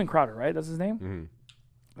Steven Crowder, right? That's his name? Mhm.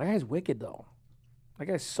 That guy's wicked though. That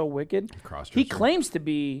guy's so wicked. Crossdresser. He claims to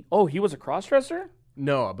be, he was a crossdresser?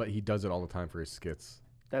 No, but he does it all the time for his skits.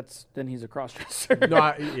 Then he's a crossdresser.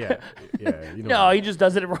 No, yeah. You know No, what he just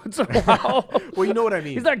does it every once in a while. well, you know what I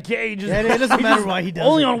mean. He's not gay. He just, Yeah, it doesn't he matter just- why he does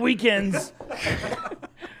Only it. on weekends.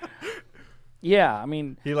 Yeah, I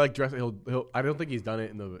mean, He like dress. He'll. I don't think he's done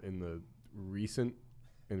it in the recent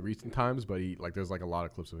times, but he like there's like a lot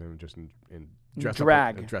of clips of him just in dress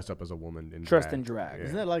drag. up, dressed up as a woman in Dressed drag. in drag.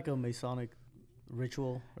 Isn't that like a Masonic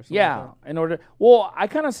ritual or something? yeah. I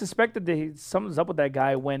kind of suspected that something's up with that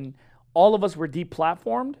guy when all of us were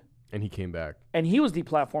deplatformed. And he came back. And he was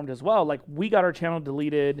deplatformed as well. Like, we got our channel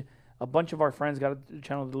deleted. A bunch of our friends got their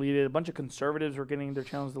channel deleted. A bunch of conservatives were getting their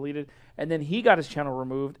channels deleted. And then he got his channel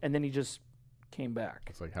removed. And then he just came back.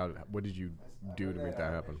 It's like what did you do to make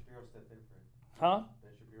that happen? Ben Shapiro stepped in for him. Huh?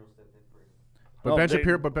 Ben Shapiro stepped in for him. But Oh, Ben they-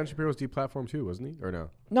 Shapiro, but Ben Shapiro's deplatformed too, wasn't he? Or no?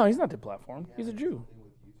 No, he's not deplatformed. He's a Jew.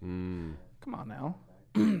 Mm. Come on now.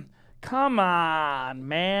 Come on,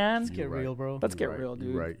 man. Get right. real, bro. Let's get right, real, you're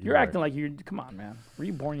dude. right, You're you're acting like you're. Come on, man. Were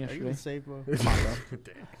you born Are you yesterday? even safe, bro? Come on, bro.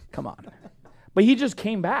 Come on. But he just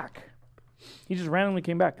came back. He just randomly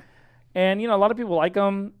came back. And, a lot of people like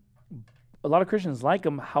him. A lot of Christians like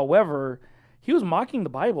him. However, he was mocking the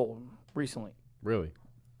Bible recently. Really?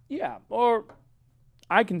 Yeah. Or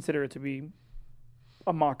I consider it to be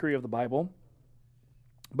a mockery of the Bible.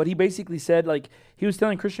 But he basically said, like, he was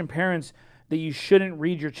telling Christian parents that you shouldn't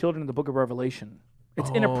read your children the book of Revelation. It's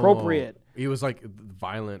inappropriate. He was like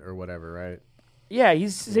violent or whatever, right? Yeah,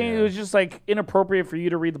 he's saying it Yeah. was just like inappropriate for you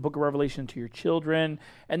to read the book of Revelation to your children.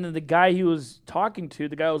 And then the guy he was talking to,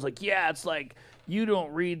 the guy was like, yeah, it's like you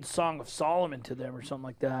don't read Song of Solomon to them or something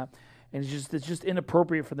like that. And it's just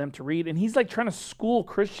inappropriate for them to read. And he's like trying to school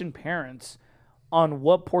Christian parents on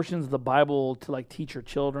what portions of the Bible to like teach your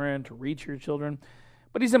children, to read to your children.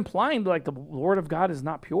 But he's implying that like the word of God is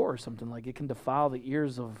not pure or something, like it can defile the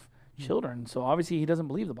ears of children. So obviously he doesn't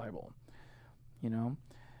believe the Bible.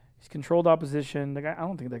 He's controlled opposition. The guy, I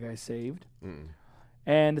don't think that guy's saved. Mm.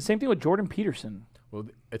 And the same thing with Jordan Peterson. Well,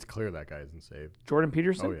 it's clear that guy isn't saved. Jordan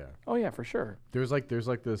Peterson? Oh yeah. Oh yeah, for sure. There's like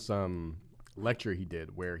this lecture he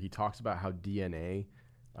did where he talks about how DNA,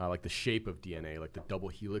 like the shape of DNA, like the double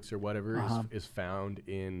helix or whatever, is found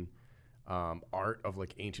in art of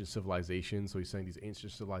like ancient civilizations. So he's saying these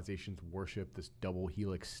ancient civilizations worship this double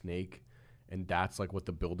helix snake, and that's like what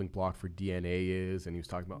the building block for DNA is. And he was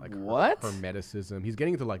talking about like What? hermeticism. He's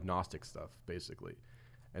getting into like Gnostic stuff basically,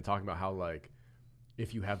 and talking about how like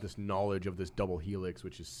if you have this knowledge of this double helix,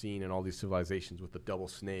 which is seen in all these civilizations with the double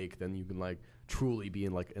snake, then you can like truly be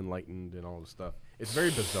enlightened and all this stuff. It's very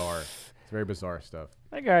bizarre. It's very bizarre stuff.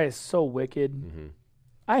 That guy is so wicked. Mm-hmm.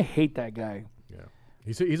 I hate that guy. Yeah,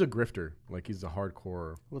 he's a grifter. Like he's a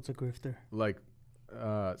hardcore, What's a grifter? like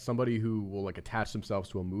somebody who will like attach themselves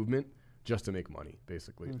to a movement just to make money,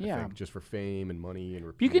 basically. I Yeah. think, just for fame and money and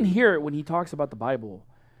You can repute. hear it when he talks about the Bible.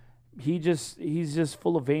 He's just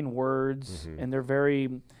full of vain words, and they're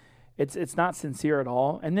very. It's not sincere at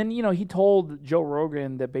all. And then he told Joe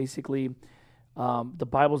Rogan that basically the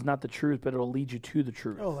Bible's not the truth, but it'll lead you to the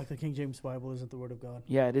truth. Oh, like the King James Bible isn't the word of God.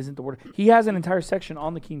 Yeah, it isn't the word. He has an entire section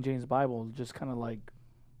on the King James Bible, just kind of like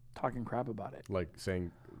talking crap about it. like saying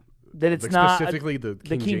That it's like not specifically the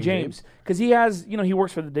King James, because he has he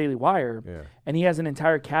works for the Daily Wire, Yeah. and he has an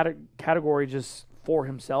entire category just for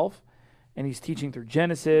himself, and he's teaching through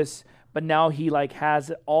Genesis. But now he like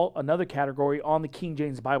has another category on the King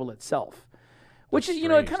James Bible itself, which is it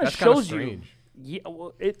strange. kind of That's kinda shows you. strange. Yeah,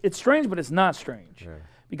 well, it's strange, but it's not strange Yeah.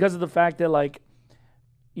 because of the fact that like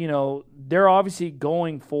they're obviously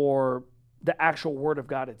going for the actual Word of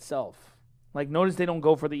God itself. Like notice they don't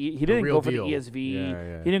go for he didn't real go for deal. the ESV. Yeah,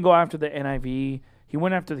 yeah. He didn't go after the NIV. He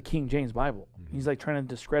went after the King James Bible. Mm-hmm. He's like trying to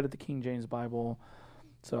discredit the King James Bible.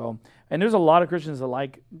 So, and there's a lot of Christians that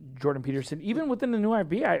like Jordan Peterson, even within the New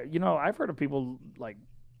IB. I've heard of people like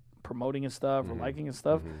promoting his stuff Mm-hmm. or liking his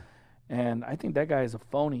stuff, and I think that guy is a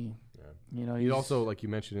phony. Yeah. He's also, like you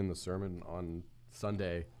mentioned in the sermon on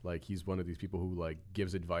Sunday, like he's one of these people who like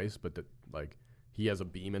gives advice, but that like he has a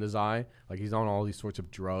beam in his eye. Like he's on all these sorts of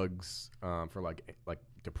drugs for like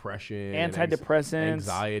depression, Antidepressants.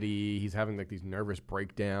 anxiety. He's having like these nervous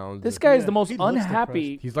breakdowns. This guy is Yeah, the most he looks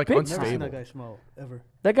unhappy. He's like big Never seen time. that unstable. guy smile ever.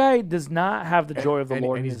 That guy does not have the joy of the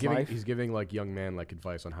Lord and in he's his giving life. he's giving like young men like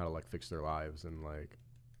advice on how to like fix their lives, and like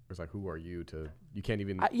it's like, who are you to? You can't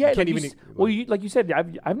even. Yeah, you can't like even. like you said,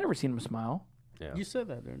 I've never seen him smile. Yeah. You said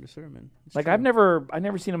that during the sermon. It's Like true. I've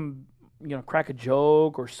never seen him, crack a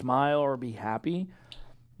joke or smile or be happy.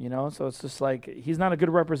 So it's just like he's not a good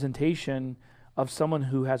representation of someone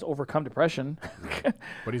who has overcome depression.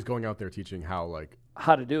 But he's going out there teaching how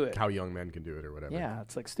How to do it. how young men can do it or whatever. Yeah,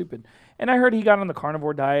 it's like stupid. And I heard he got on the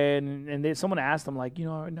carnivore diet, and someone asked him like,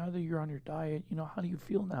 now that you're on your diet, how do you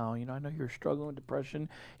feel now? I know you're struggling with depression.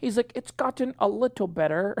 He's like, it's gotten a little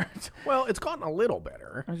better. Well, it's gotten a little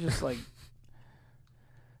better. I was just like,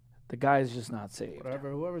 the guy's just not saved.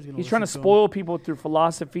 Whatever, whoever's gonna. He's trying to listen spoil people through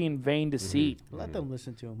philosophy and vain deceit. him, let them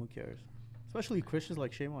listen to him. Who cares? Especially Christians.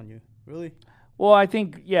 Like, shame on you. Really? Well, I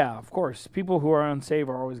think, yeah, of course, people who are unsaved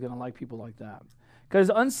are always going to like people like that. Because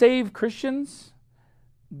unsaved Christians,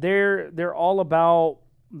 they're all about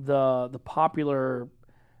the popular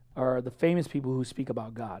or the famous people who speak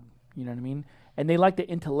about God. You know what I mean? And they like the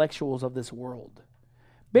intellectuals of this world.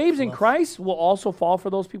 Babes in Fluff. Christ will also fall for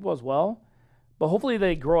those people as well. But hopefully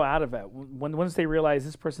they grow out of it. Once they realize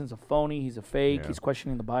this person's a phony, he's a fake, Yeah. he's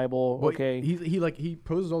questioning the Bible. Well, Okay. he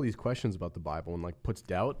poses all these questions about the Bible and like puts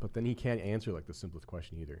doubt, but then he can't answer like the simplest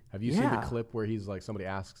question either. Have you seen Yeah. the clip where he's like somebody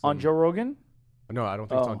asks On him, Joe Rogan? No, I don't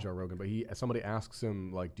think it's Oh. on Joe Rogan, but somebody asks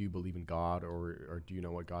him like, "Do you believe in God or do you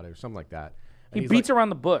know what God is?" or something like that. And He he's beats like, around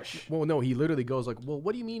the bush. Well, no, he literally goes like, "Well,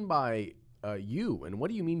 what do you mean by you, and what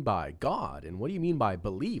do you mean by God, and what do you mean by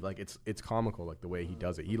believe?" Like it's comical, like the way he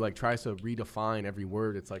does it. He like tries to redefine every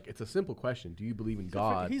word. It's like it's a simple question: Do you believe in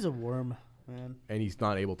God? He's a worm, man. And he's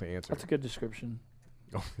not able to answer. That's a good description.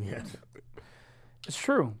 Oh, yeah. It's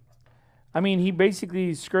true. I mean, he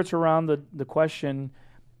basically skirts around the question.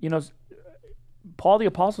 You know, Paul the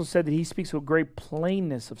Apostle said that he speaks with great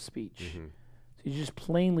plainness of speech. Mm-hmm. So he just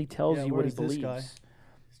plainly tells you what he whereas this believes. guy,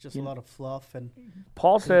 it's just a lot of fluff and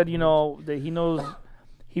Paul said, you know, that he knows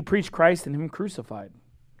he preached Christ and him crucified,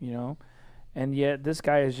 you know. And yet this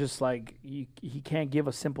guy is just like, he can't give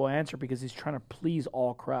a simple answer because he's trying to please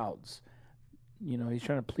all crowds. You know, he's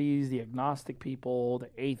trying to please the agnostic people, the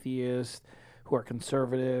atheists who are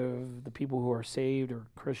conservative, the people who are saved or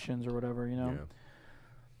Christians or whatever, you know. Yeah.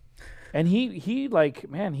 And he like,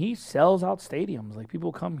 man, he sells out stadiums. Like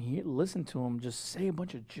people come here, listen to him just say a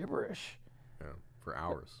bunch of gibberish. Yeah, for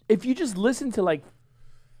hours. If you just listen to like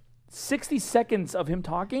 60 seconds of him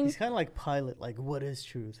talking, he's kind of like Pilate. Like, what is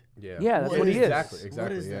truth? Yeah, Yeah, that's what he is. Exactly.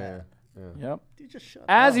 What is yeah, that? yeah, yeah. yep. Dude, just shut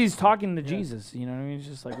As up. he's talking to Jesus, you know, what I mean, he's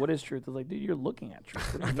just like, "What is truth?" It's like, dude, you're looking at truth.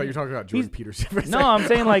 What do I you thought you were mean? talking about Jordan Peterson. for a No, second. I'm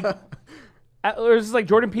saying like, or it's like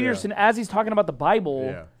Jordan Peterson as he's talking about the Bible.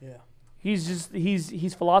 Yeah. Yeah.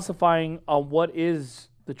 He's philosophizing on what is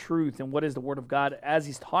the truth and what is the Word of God as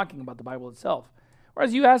he's talking about the Bible itself.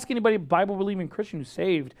 Whereas you ask anybody, Bible believing Christian who's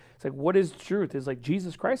saved, it's like, what is truth? It's like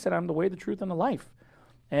Jesus Christ said, "I'm the way, the truth, and the life."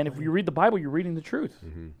 And if you read the Bible, you're reading the truth.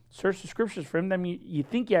 Mm-hmm. Search the scriptures for him. Then you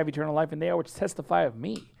think you have eternal life, and they are which testify of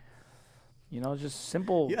me. You know, just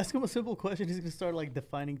simple. You ask him a simple question, he's gonna start like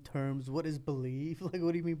defining terms. What is belief? Like,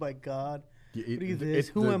 what do you mean by God? Yeah, What are you this?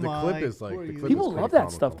 Who am the I? clip is like Who are the you? clip People is love pretty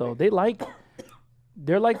that stuff comical. though.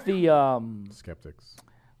 They're like the Skeptics.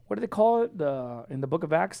 what do they call it? In the Book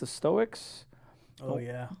of Acts, the Stoics. Oh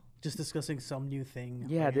yeah, just discussing some new thing.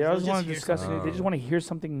 Yeah, Like, they always let's want to hear discuss something. it. They just want to hear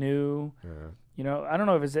something new. Yeah. You know, I don't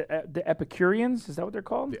know if it's the Epicureans. Is that what they're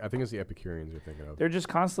called? I think it's the Epicureans you're thinking of. They're just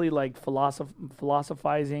constantly like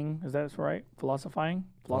philosophizing. Is that right? Philosophizing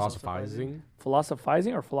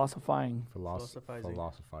or philosophizing? Philosophizing.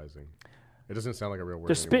 Philosophizing. It doesn't sound like a real word.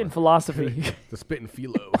 They're spitting anymore. philosophy. The spitting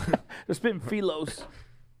philo. They're spitting philos.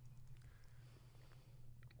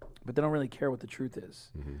 But they don't really care what the truth is.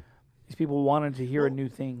 Mm-hmm. These people wanted to hear a new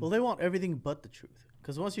thing. Well, they want everything but the truth.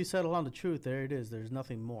 Because once you settle on the truth, there it is. There's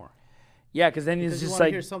nothing more. Yeah, because then Because it's you just want to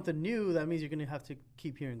like, hear something new, that means you're gonna have to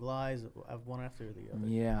keep hearing lies one after the other.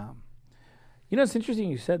 yeah. You know, it's interesting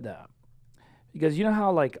you said that. Because you know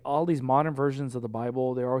how like all these modern versions of the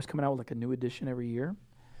Bible, they're always coming out with like a new edition every year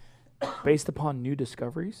based upon new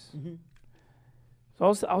discoveries. Mm-hmm.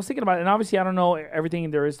 So I was thinking about it, and obviously I don't know everything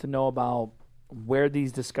there is to know about where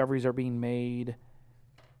these discoveries are being made.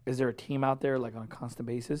 Is there a team out there like on a constant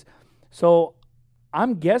basis? So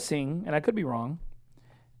I'm guessing, and I could be wrong,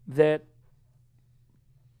 that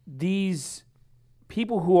these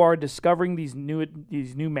people who are discovering these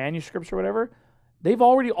new manuscripts or whatever, they've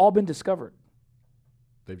already all been discovered.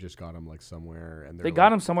 They've just got them like somewhere, and They got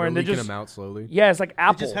them somewhere, and they're leaking just them out slowly. Yeah, it's like They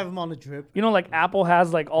Apple. just have them on a drip. You know, like Apple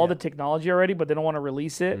has like all Yeah. the technology already, but they don't want to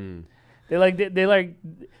release it. Mm. They like They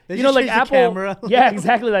you know, just like change the Apple. camera. Yeah,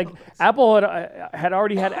 exactly. Like Apple had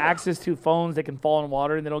already had access to phones that can fall in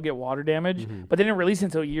water and they don't get water damage, Mm-hmm. but they didn't release it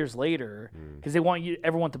until years later because they want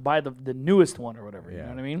everyone to buy the newest one or whatever. You know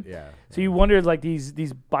what I mean? Yeah. So you wonder, like these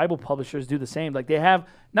Bible publishers do the same. Like they have,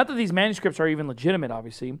 not that these manuscripts are even legitimate,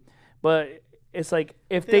 obviously, but it's like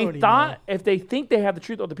if They they already thought, know. if they think they have the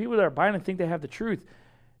truth, or the people that are buying it think they have the truth,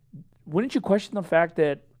 wouldn't you question the fact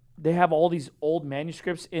that they have all these old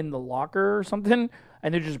manuscripts in the locker or something,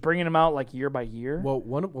 and they're just bringing them out like year by year? Well,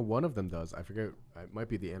 one of them does. I forget. It might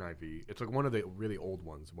be the NIV. It's like one of the really old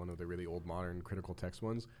ones. One of the really old modern critical text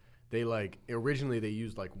ones. They like originally they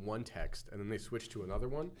used like one text and then they switched to another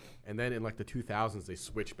one, and then in like the 2000s they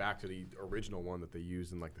switched back to the original one that they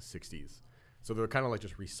used in like the 60s. So they're kind of like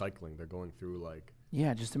just recycling. They're going through like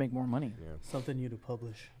Yeah, just to make more money. Something new to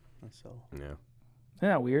publish. That's all. yeah. Isn't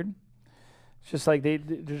that weird? It's just like they're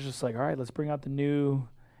just like, all right, let's bring out the new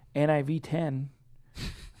NIV 10,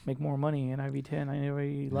 make more money. NIV 10,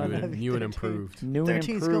 NIV 11, New and 13. improved. new and 13's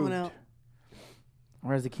improved. coming out.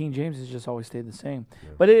 Whereas the King James has just always stayed the same. Yeah.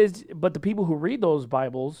 But the people who read those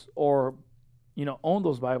Bibles or, you know, own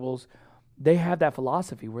those Bibles, they have that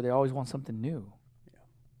philosophy where they always want something new.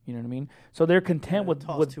 You know what I mean? So they're content with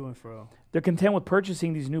toss to and fro. they're content with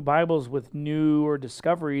purchasing these new Bibles with newer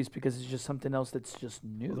discoveries because it's just something else that's just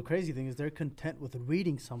new. Well, the crazy thing is they're content with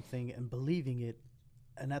reading something and believing it,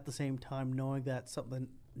 and at the same time knowing that something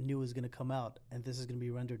new is going to come out and this is going to be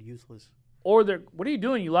rendered useless. Or they're, what are you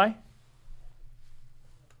doing, Eli?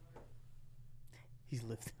 He's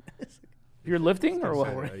lifting. You're lifting or what?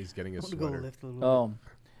 Yeah, he's getting I'm his gonna go sweater. lift a little Oh,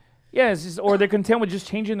 yeah. It's just, or they're content with just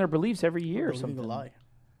changing their beliefs every year or bit. Believing a something. lie.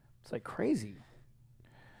 It's like crazy.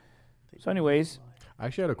 So, anyways, I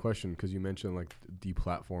actually had a question because you mentioned like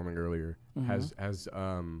deplatforming earlier.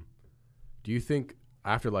 Do you think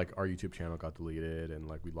after like our YouTube channel got deleted and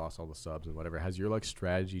like we lost all the subs and whatever, has your like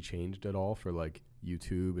strategy changed at all for like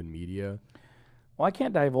YouTube and media? well, I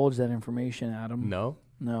can't divulge that information, Adam. No,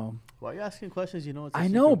 No. Why are you asking questions? You know it's a I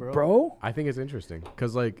secret, know, bro. bro. I think it's interesting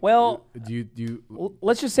because like, Well- do you Well,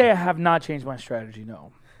 let's just say I have not changed my strategy.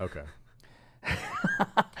 No. okay.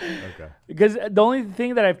 Okay. Because the only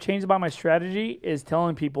thing that I've changed about my strategy is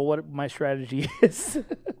telling people what my strategy is.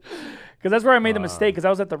 Because that's where I made the mistake. Because I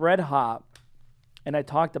was at the Red Hot, and I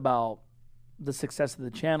talked about the success of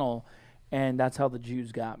the channel, and that's how the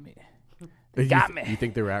Jews got me. They got me. You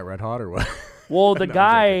think they were at Red Hot or what? Well, the No, I'm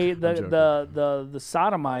guy, joking. I'm joking. the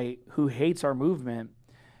sodomite who hates our movement,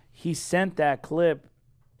 he sent that clip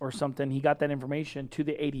or something. He got that information to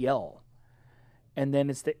the ADL. And then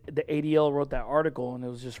it's the ADL wrote that article, and it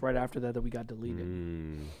was just right after that we got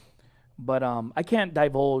deleted. But I can't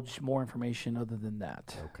divulge more information other than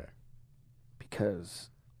that Okay. because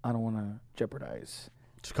I don't want to jeopardize.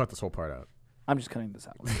 Just cut this whole part out. I'm just cutting this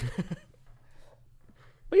out.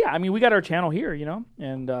 But yeah, I mean, we got our channel here, you know,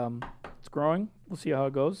 and it's growing. We'll see how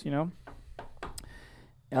it goes, you know.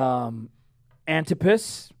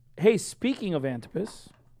 Antipas. Hey, speaking of Antipas.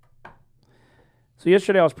 So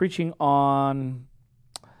yesterday I was preaching on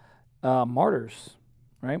martyrs,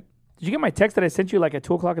 right? Did you get my text that I sent you like at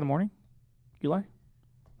 2 o'clock in the morning, Eli?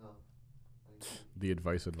 No. The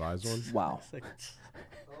advice advised one. Wow. It's like,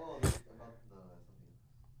 Oh, about the something.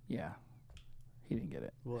 Yeah. He didn't get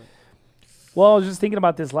it. what? Well, I was just thinking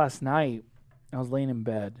about this last night. I was laying in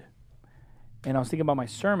bed, and I was thinking about my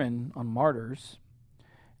sermon on martyrs.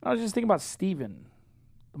 And I was just thinking about Stephen,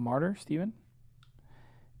 the martyr, Stephen,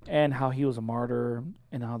 and how he was a martyr,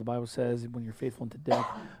 and how the Bible says when you're faithful unto death,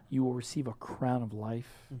 you will receive a crown of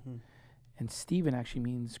life. Mm-hmm. And Stephen actually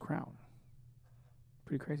means crown.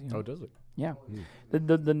 Pretty crazy. Huh? Oh, does it? Yeah.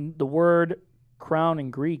 The word crown in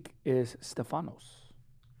Greek is Stephanos.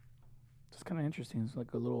 It's kind of interesting. It's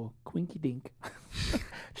like a little quinky dink.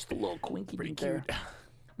 Just a little quinky dink there.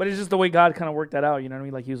 But it's just the way God kind of worked that out. You know what I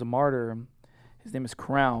mean? Like he was a martyr. His name is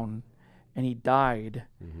Crown. And he died.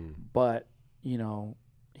 But, you know,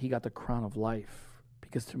 he got the crown of life.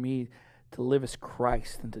 Because to me, to live is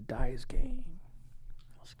Christ and to die is gain.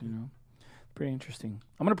 You know? Pretty interesting.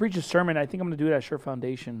 I'm going to preach a sermon. I think I'm going to do it at Sure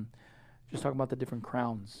Foundation. Just talking about the different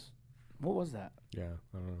crowns. What was that? Yeah,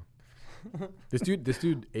 I don't know. This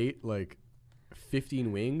dude ate like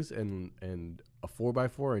 15 wings and a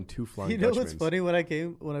 4x4 and 2 flying You know Dutchmans. what's funny? When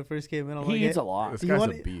I first came in, I'm like, He eats hey, a lot. This do you guy's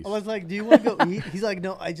want? a beast. I was like, do you want to go eat? He's like,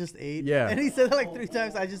 no, I just ate. Yeah. And he said that like 3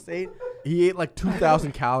 times. I just ate. He ate like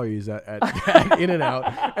 2,000 calories at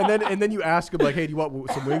In-N-Out, and then you ask him like, "Hey, do you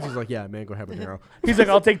want some wings?" He's like, "Yeah, man, go habanero." He's like,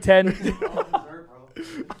 I'll take 10. Dessert, bro.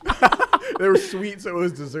 They were sweet, so it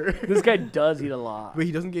was dessert. This guy does eat a lot. But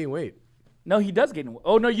he doesn't gain weight. No, he does gain.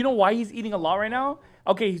 Oh, no, you know why he's eating a lot right now?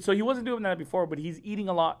 Okay, so he wasn't doing that before, but he's eating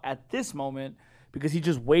a lot at this moment because he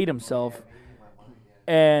just weighed himself.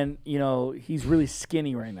 And, you know, he's really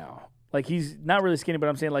skinny right now. Like, he's not really skinny, but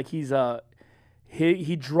I'm saying, like, he's,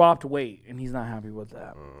 he dropped weight, and he's not happy with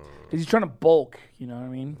that. Because he's trying to bulk, you know what I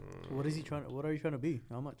mean? What is he trying? What are you trying to be?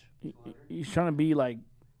 How much? He's trying to be, like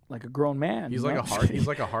a grown man. He's you like know? a hard. He's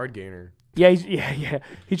like a hard gainer. Yeah, yeah.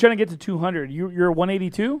 He's trying to get to 200. You're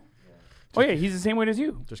 182? Oh, yeah, he's the same weight as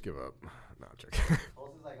you. Just give up. No, I'm joking.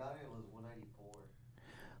 Closest I got it was 194.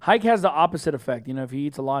 Hike has the opposite effect. You know, if he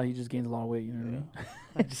eats a lot, he just gains a lot of weight. You know what I mean?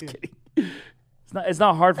 I'm just kidding. It's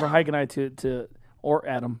not hard for Hike and I to or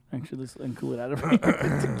Adam, actually, let's include Adam,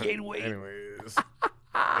 to gain weight. Anyways,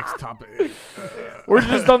 next topic. We're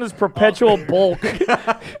just on this perpetual bulk.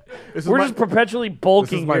 This is We're my, just perpetually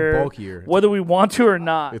bulking my here, bulk year. whether we want to or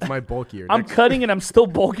not. It's my bulk year. I'm Next- cutting and I'm still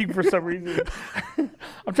bulking for some reason.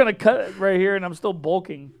 I'm trying to cut it right here and I'm still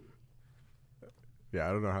bulking. Yeah,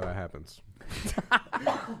 I don't know how that happens.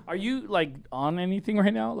 Are you like on anything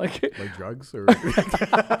right now? Like, Like drugs or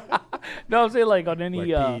no, I'm saying like on any.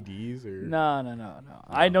 like PEDs or. No.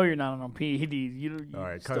 I know you're not on PEDs. You All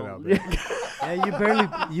right, cut still- it out, man.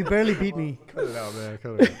 Yeah, you barely beat me. Cut it out, man.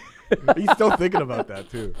 Cut it out. He's still thinking about that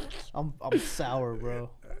too. I'm sour, bro.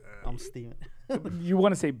 I'm steaming. You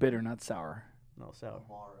want to say bitter, not sour. No, sour.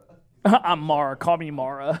 Mara. I'm Mara. Call me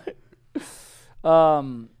Mara.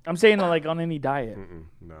 I'm saying like on any diet.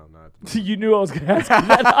 No, not. You knew I was gonna ask you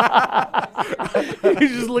that.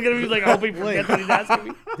 He's just looking at me like, I hope he forgets what he's asking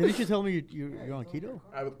me. Didn't you tell me you're on keto?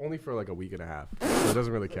 I was only for like a week and a half, so it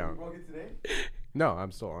doesn't really count. Broke it today? No,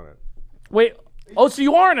 I'm still on it. Wait. Oh, so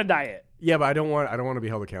you are on a diet? Yeah, but I don't want to be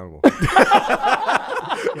held accountable. Yeah,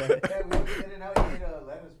 we went to In-N-Out, you ate a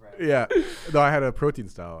lettuce wrap. Yeah, no, I had a protein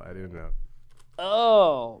style at In-N-Out.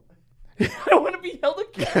 Oh. I want to be held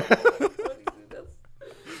accountable.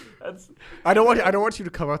 That's I don't want you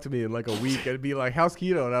to come up to me in like a week and be like, "How's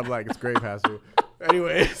keto?" And I'm like, "It's great, Pastor."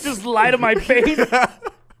 Anyways, just lie to my face.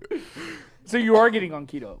 So you are getting on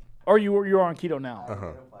keto, or you're on keto now?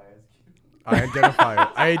 Uh-huh. Identify as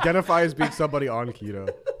cute. I identify as being somebody on keto.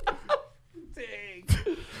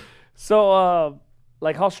 Dang. So,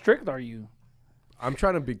 like, how strict are you? I'm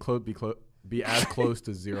trying to be as close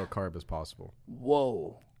to zero carb as possible.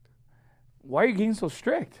 Whoa. Why are you getting so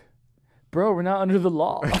strict? Bro, we're not under the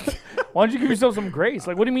law. Why don't you give yourself some grace?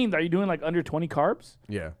 Like, what do you mean? Are you doing like under 20 carbs?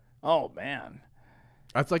 Yeah, Oh, man.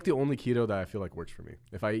 that's like the only keto that I feel like works for me.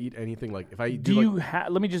 If I eat anything like if I Do do you like,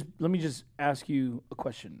 let me just ask you a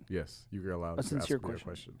question. yes, you're allowed A to sincere ask me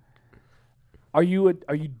question. a question.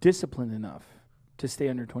 Are you disciplined enough to stay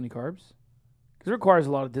under 20 carbs? Because it requires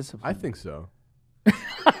a lot of discipline. I think so.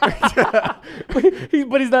 but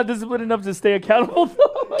he's not disciplined enough to stay accountable.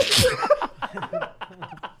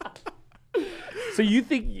 So you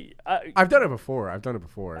think? I've done it before.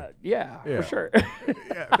 Yeah, Yeah. for sure.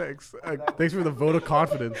 Yeah, thanks. Thanks for the vote of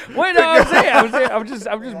confidence. Wait, no, I'm just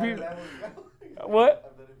being. What?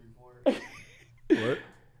 I've done it before. What?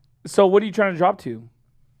 So what are you trying to drop to?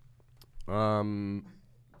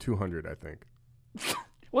 200, I think.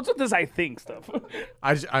 What's with this I think stuff?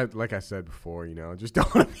 I like I said before, just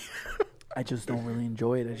don't. Want to I just don't really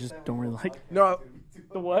enjoy it. I just don't really like No.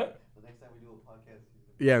 the what? The next time we do a podcast,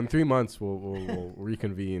 Yeah, in 3 months we'll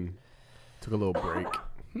reconvene. Took a little break.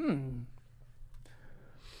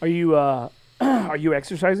 Are you are you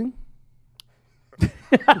exercising?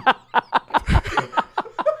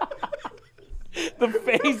 The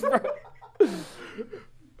face, bro.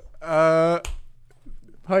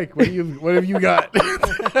 Pike, what have you got?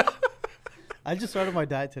 I just started my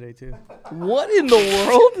diet today too. What in the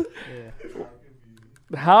world? Yeah.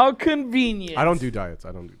 How convenient. I don't do diets.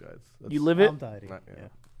 You live it? I'm dieting. Not- yeah.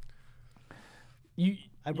 Yeah. You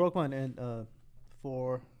I broke mine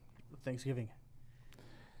for Thanksgiving.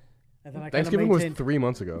 And then I kinda Thanksgiving was maintained- 3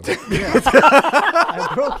 months ago.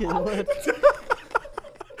 I broke it. What?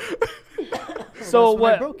 So That's when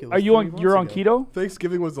I what? broke it. It Are was you 3 on? months You're on ago. keto?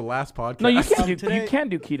 Thanksgiving was the last podcast. No, you can't do. Today- You can't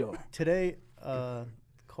do keto. Today,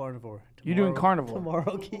 carnivore. You're doing Tomorrow- carnivore.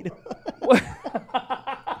 Tomorrow keto.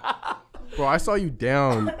 Bro, I saw you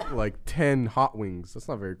down like 10 hot wings. That's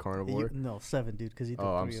not very carnivore. No, 7, dude. Because you did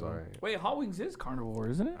Oh, I'm 3 of them. sorry. Wait, hot wings is carnivore,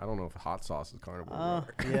 isn't it? I don't know if hot sauce is carnivore.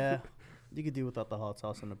 Yeah, you could do without the hot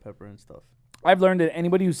sauce and the pepper and stuff. I've learned that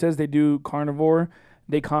anybody who says they do carnivore,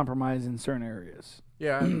 they compromise in certain areas.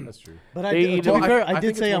 Yeah, that's true. But They eat to be them. fair, I think did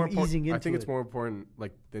it's say more I'm important- easing into I think it. it's more important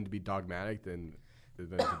than to be dogmatic than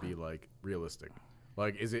to be like realistic.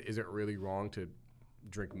 Like, is it really wrong to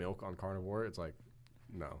drink milk on carnivore? It's like,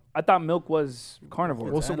 no. I thought milk was carnivore.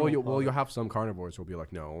 Well, animal you'll product. have some carnivores who'll be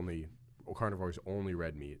like, no, carnivores only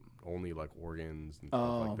red meat, only like organs and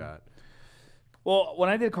stuff like that. Well, when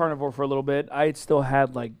I did carnivore for a little bit, I still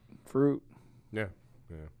had like fruit, Yeah.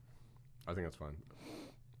 I think that's fine.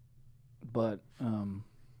 but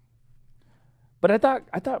I thought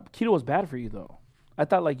keto was bad for you though. I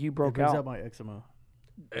thought like you It broke brings out. out my eczema.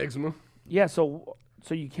 Eczema? Yeah, so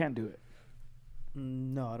you can't do it.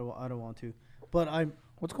 No, I don't want to. But I'm.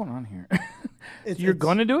 What's going on here? It's, You're it's-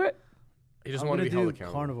 gonna do it? You just I'm want to gonna be held do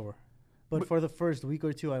accountable. carnivore. But for the first week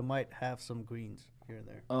or two, I might have some greens here and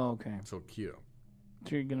there. Oh, okay. So keto.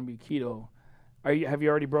 So you're gonna be keto. Have you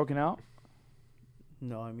already broken out?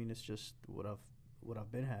 No, I mean it's just what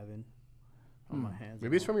I've been having on my hands.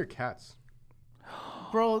 Maybe it's from your cats.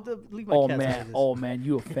 Bro, leave my Oh cats out man, of this. oh man,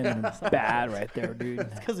 you offended him bad right there, dude.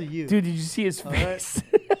 It's because of you. Dude, did you see his All right. face?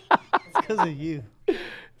 It's because of you.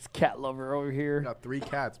 This cat lover over You here. got 3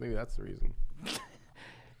 cats. Maybe that's the reason.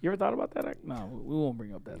 You ever thought about that? No, we won't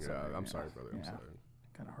bring up that. Yeah, subject, I'm sorry, brother. I'm Yeah. sorry.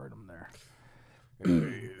 Kind of hurt him there.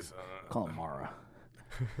 Anyways, Call him Mara.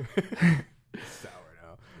 sour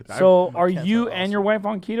now. So, my are cats you are and your wife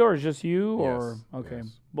on keto, or just you? Or Yes, okay,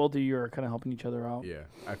 yes. both of you are kind of helping each other out. Yeah,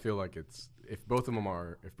 I feel like if both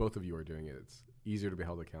of you are doing it, it's easier to be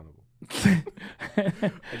held accountable.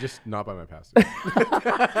 Just not by my pastor.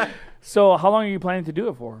 So, how long are you planning to do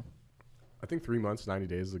it for? I think 3 months, 90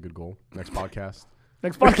 days is a good goal. Next podcast.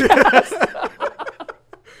 Next podcast.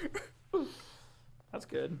 That's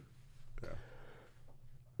good. Yeah.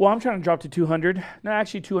 Well, I'm trying to drop to 200. No,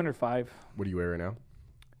 actually 205. What do you weigh right now?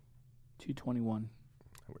 221.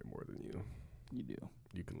 I weigh more than you. You do.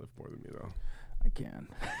 You can lift more than me, though. I can.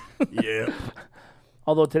 Yeah.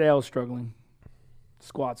 Although today I was struggling.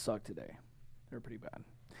 Squats sucked today. They were pretty bad.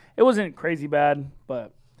 It wasn't crazy bad,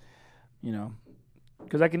 but, you know,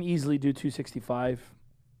 because I can easily do 265.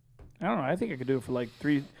 I don't know. I think I could do it for like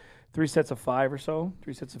three sets of 5 or so,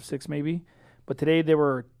 3 sets of 6 maybe. But today they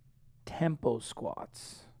were tempo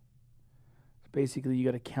squats. Basically, you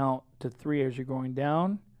got to count to 3 as you're going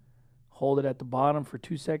down, hold it at the bottom for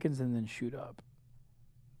 2 seconds, and then shoot up.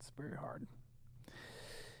 It's very hard. It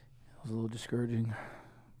was a little discouraging,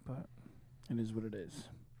 but it is what it is.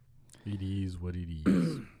 It is what it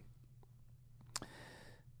is.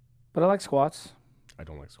 But I like squats. I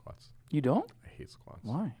don't like squats. You don't? I hate squats.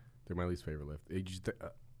 Why? They're my least favorite lift.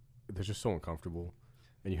 They're just so uncomfortable.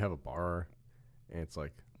 And you have a bar, and it's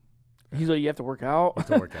like He's like, you have to work out. you have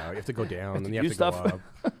to work out. You have to go down, Have and to you have do to go stuff.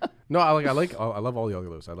 up. No, I love all the other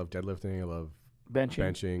lifts. I love deadlifting. I love Benching.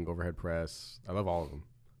 benching, overhead press. I love all of them,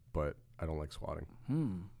 but I don't like squatting.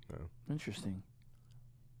 No. Interesting.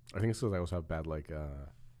 I think it's because I also have bad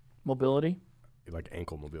Mobility.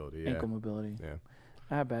 ankle mobility. Yeah. Ankle mobility. Yeah.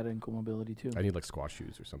 I have bad ankle mobility too. I need like squat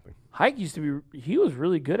shoes or something. Hike used to be. He was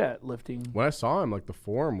really good at lifting. When I saw him, like the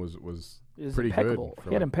form was It was pretty impeccable. good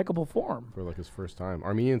He had like, impeccable form. for like his first time.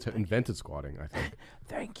 Armenians invented squatting, I think.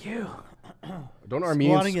 Thank you. Don't Squatting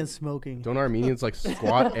Armenians and smoking. don't Armenians like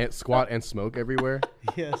squat and smoke everywhere?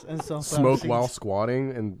 Yes, and some Smoke while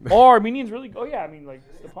squatting and Oh, Armenians really. Oh yeah, I mean like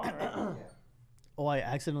Stepan, right? Oh, I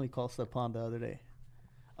accidentally called Stepan the other day.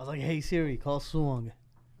 I was like, "Hey Siri, call Suang."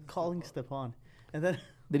 Calling Stepan, and then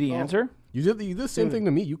Did he Oh. answer? you did the same Dude. thing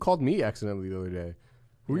to me. You called me accidentally the other day.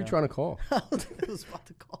 Who were you Yeah. trying to call? I was about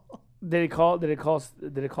to call. Did it call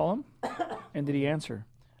him? And did he answer?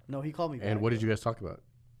 No, he called me back. And what did you guys talk about?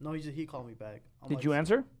 No, he called me back. I'm Did like, you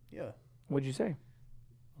answer? Yeah. I What'd you say?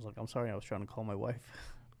 was like, "I'm sorry, I was trying to call my wife."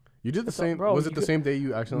 You did the That's all- same. bro, was you it the could- same day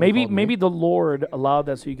you accidentally called me? Maybe the Lord allowed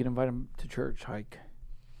that so you could invite him to church hike.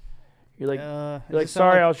 You're like, it you're like, just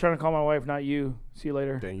sounded sorry, I was trying to call my wife, not you. See you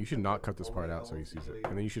later. Dang, you should not cut this part out so he sees it,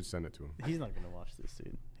 and then you should send it to him. He's not gonna watch this,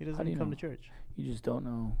 dude. He How doesn't do you even come know? to church. You just don't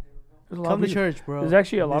know. There's a lot Come of to people, church, bro. There's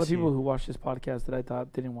actually a lot of Miss you. people who watch this podcast that I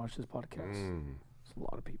thought didn't watch this podcast. Mm, It's a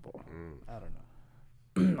lot of people. I don't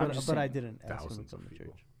know. I'm just but I saying. didn't ask him to Thousands come of to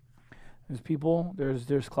people. church. There's people.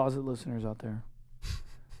 There's closet listeners out there.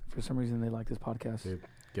 For some reason, they like this podcast. Dude,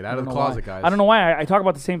 get I out don't of the know why. closet, guys. I don't know why. I talk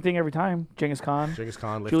about the same thing every time. Genghis Khan, Genghis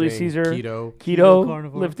Khan, lifting, Julius Caesar, keto, keto,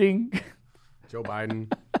 carnivore. lifting. Joe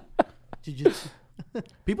Biden. Jiu-jitsu.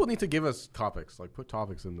 People need to give us topics. Like, put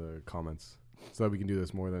topics in the comments so that we can do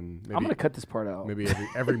this more than I'm gonna maybe cut this part out.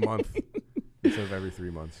 every month instead of every 3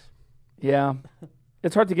 months. Yeah,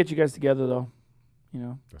 it's hard to get you guys together though. You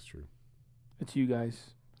know, That's true. it's you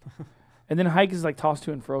guys. And then Hike is like tossed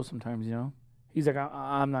to and fro sometimes. You know, he's like,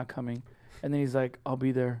 I'm not coming, and then he's like, I'll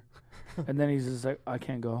be there, and then he's just like, I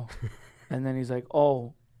can't go, and then he's like,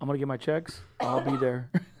 oh, I'm gonna get my checks. I'll be there.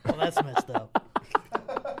 Well, that's messed up.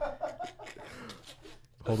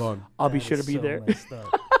 Hold on. I'll be That sure to is be so there. messed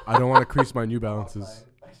up. I don't want to crease my New Balances.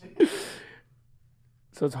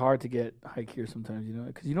 So it's hard to get Hike here sometimes, you know,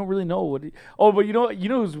 because you don't really know what. But you know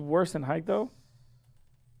who's worse than Hike though?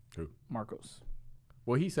 Who? Marcos.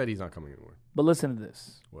 Well, he said he's not coming anymore. But listen to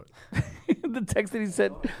this. What? The text that he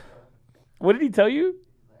said. What did he tell you?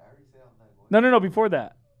 Like, I already said I'm not going. No. Before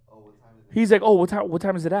that, Oh, what time is it? he's like, "Oh, what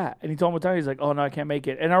time is it at?" And he told him what time. He's like, "Oh no, I can't make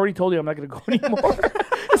it." And I already told you I'm not gonna go anymore.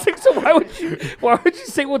 It's like, so why would you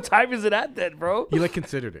say what time is it at then, bro? He like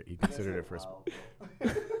considered it. He considered it for a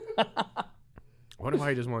I wonder why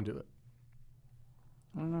he doesn't want to do it.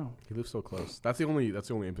 I don't know. He lives so close. That's the only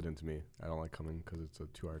impotent to me. I don't like coming because it's a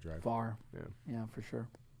 2-hour drive. Far. Yeah. Yeah, for sure.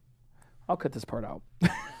 I'll cut this part out.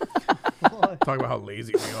 Talk about how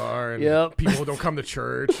lazy we are and Yep. people don't come to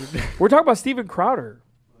church. We're talking about Steven Crowder.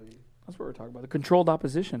 That's what we're talking about. The controlled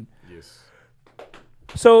opposition. Yes.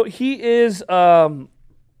 So he is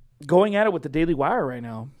going at it with the Daily Wire right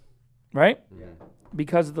now, right? Yeah.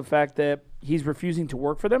 Because of the fact that he's refusing to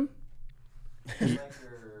work for them. Like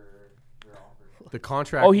your offer. The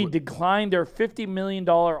contract. Oh, he declined their $50 million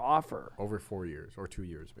offer. over 4 years or 2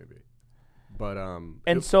 years maybe. But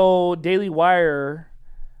And so Daily Wire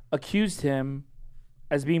accused him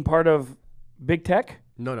as being part of big tech.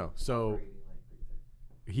 no. So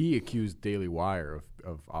he accused Daily Wire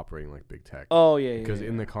of operating like big tech. Oh, yeah. Because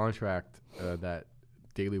in the contract that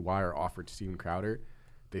Daily Wire offered Steven Crowder,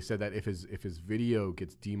 they said that if his video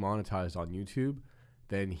gets demonetized on YouTube,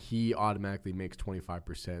 then he automatically makes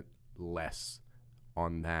 25% less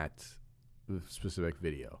on that specific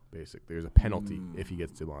video. Basically, there's a penalty if he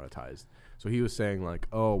gets demonetized. So he was saying like,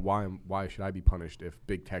 oh, why should I be punished if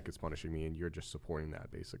big tech is punishing me and you're just supporting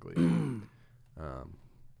that, basically.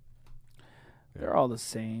 They're all the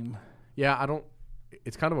same. Yeah, I don't.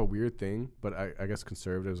 It's kind of a weird thing, but I guess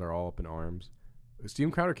conservatives are all up in arms.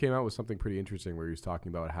 Steven Crowder came out with something pretty interesting where he was talking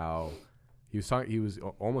about how he was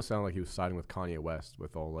almost sounding like he was siding with Kanye West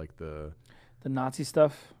with all like the Nazi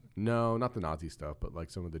stuff. No, not the Nazi stuff, but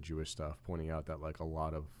like some of the Jewish stuff, pointing out that like a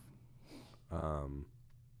lot of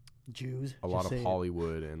Jews. a lot of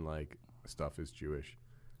Hollywood and like stuff is Jewish.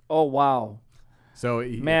 Oh wow. So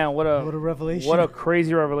man, what a revelation! What a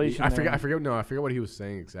crazy revelation! I forget what he was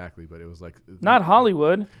saying exactly, but it was like not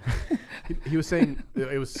Hollywood. he was saying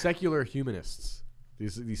it was secular humanists.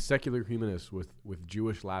 These secular humanists with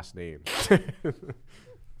Jewish last names.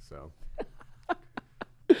 So.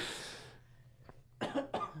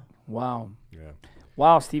 Wow. Yeah.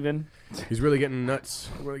 Wow, Steven. He's really getting nuts.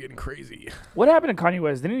 Really getting crazy. What happened to Kanye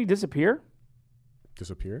West? Didn't he disappear?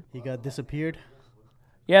 Disappear? He got disappeared.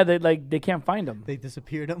 Yeah, they can't find him. They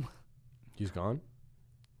disappeared him. He's gone?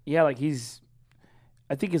 Yeah, like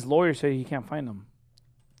I think his lawyer said he can't find him.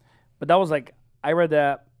 But that was like, I read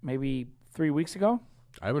that maybe 3 weeks ago.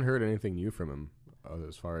 I haven't heard anything new from him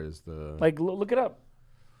as far as the... Like, look it up.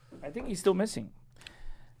 I think he's still missing.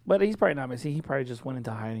 But he's probably not missing. He probably just went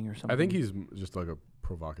into hiding or something. I think he's just like a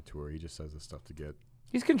provocateur. He just says this stuff to get...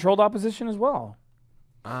 He's controlled opposition as well.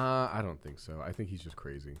 I don't think so. I think he's just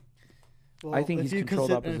crazy. Well, I think he's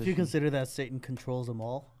controlled opposition. If you consider that Satan controls them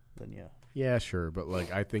all, then yeah. Yeah, sure. But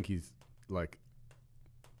like, I think he's like...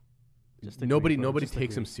 Just nobody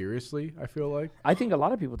takes him seriously, I feel like. I think a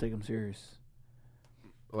lot of people take him serious.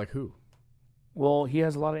 Like who? Well, he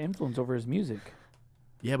has a lot of influence over his music.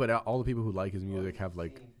 Yeah, but all the people who like his music have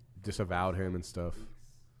like disavowed him and stuff.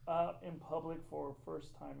 In public for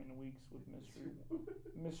first time in weeks with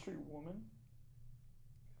Mystery Woman.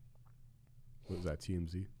 What was that,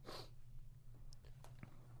 TMZ?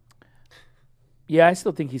 Yeah, I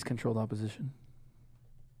still think he's controlled opposition.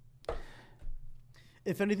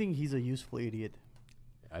 If anything, he's a useful idiot.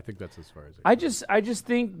 I think that's as far as I just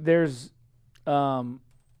think there's when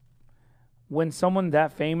someone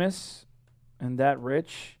that famous and that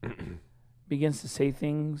rich begins to say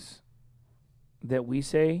things that we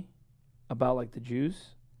say about like the Jews,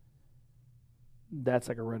 that's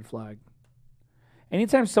like a red flag.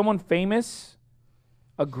 Anytime someone famous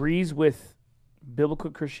agrees with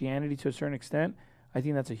biblical Christianity to a certain extent, I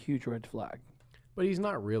think that's a huge red flag. But he's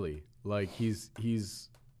not really. Like he's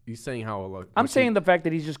saying how I'm saying the fact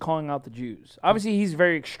that he's just calling out the Jews. Obviously, he's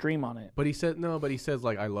very extreme on it. But he says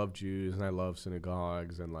like I love Jews and I love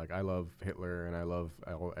synagogues and like I love Hitler and I love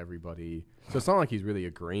everybody. So it's not like he's really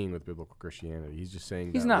agreeing with biblical Christianity. He's just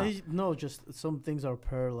saying he's that not. Just some things are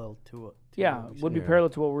parallel to it. Yeah, would be parallel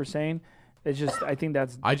to what we're saying. It's just I think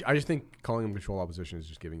that's. I just think calling him controlled opposition is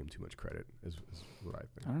just giving him too much credit. Is what I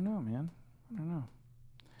think. I don't know, man. I don't know.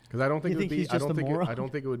 Because I don't think it would be. I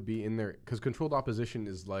don't think it would be in there. Because controlled opposition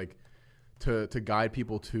is like to guide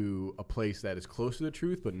people to a place that is close to the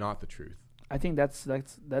truth, but not the truth. I think that's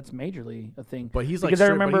majorly a thing. But he's because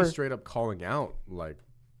like, he's straight up calling out like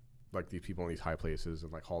these people in these high places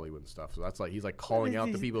and like Hollywood and stuff. So that's like he's like calling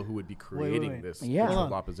out the people who would be creating this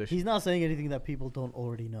controlled opposition. He's not saying anything that people don't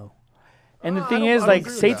already know. And the thing is, like,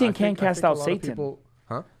 Satan can't cast out Satan.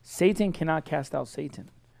 Huh? Satan cannot cast out Satan.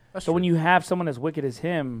 That's so true. when you have someone as wicked as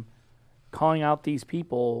him calling out these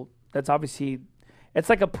people, that's obviously, it's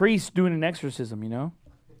like a priest doing an exorcism, you know?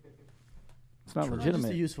 It's not legitimate.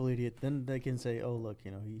 Just a useful idiot. Then they can say, "Oh, look, you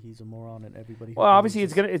know, he's a moron," and everybody. Well, obviously,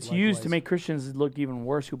 it's used to make Christians look even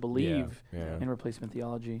worse who believe Yeah. in replacement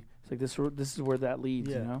theology. It's like this is where that leads,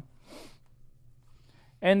 Yeah. you know.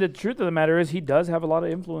 And the truth of the matter is, he does have a lot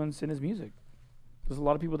of influence in his music. There's a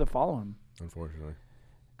lot of people that follow him. Unfortunately,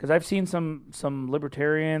 because I've seen some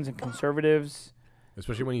libertarians and conservatives.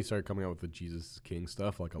 Especially when he started coming out with the Jesus King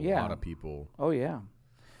stuff, like a lot of people. Oh, yeah.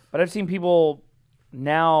 But I've seen people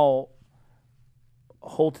now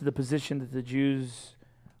hold to the position that the Jews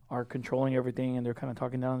are controlling everything, and they're kind of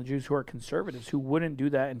talking down on the Jews who are conservatives, who wouldn't do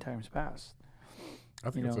that in times past. I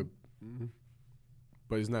think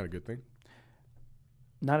but isn't that a good thing?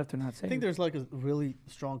 Not if they're not saved. I think there's like a really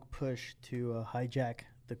strong push to hijack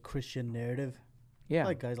the Christian narrative. Yeah.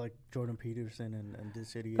 Like guys like Jordan Peterson and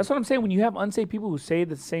this idiot. That's what I'm saying. When you have unsaved people who say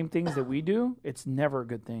the same things that we do, it's never a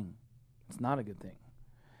good thing. It's not a good thing.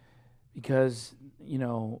 Because, you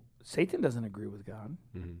know, Satan doesn't agree with God.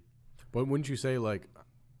 Mm-hmm. But wouldn't you say, like,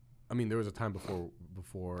 I mean, there was a time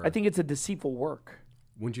before. I think it's a deceitful work.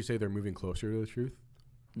 Wouldn't you say they're moving closer to the truth?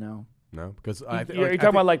 No. No, because Are you talking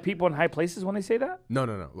about like people in high places when they say that?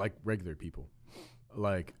 No, like regular people,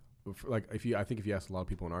 like if you ask a lot of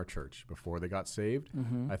people in our church before they got saved,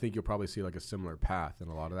 I think you'll probably see like a similar path in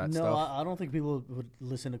a lot of that No, stuff. I don't think people would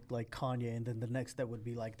listen to like Kanye, and then the next step would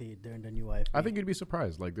be like they're in the new IFB. I think you'd be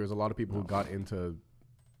surprised. Like, there's a lot of people who got into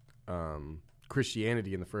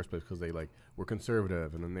Christianity in the first place because they like were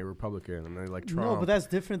conservative, and then they were Republican, and they like Trump. No, but that's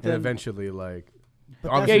different and than. eventually, like, But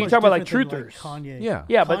obviously- Yeah, you're much talking about like different than, truthers. Kanye. yeah,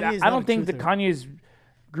 Yeah, but Kanye is I not don't a think the truther. Kanye's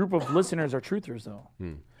group of listeners are truthers, though.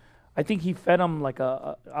 I think he fed them like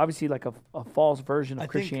obviously like a false version of I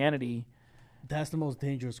think- Christianity. That's the most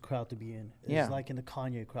dangerous crowd to be in. It's Yeah. like in the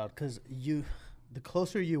Kanye crowd, because the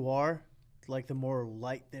closer you are, like the more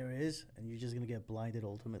light there is, and you're just gonna get blinded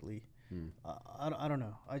ultimately. I don't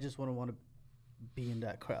know. I just wouldn't want to be in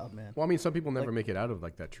that crowd, man. Well, I mean, some people never Like- make it out of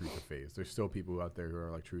like that truther phase. There's still people out there who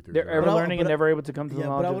are like truthers. They're and ever But I- learning and but I- never able to come to the Yeah,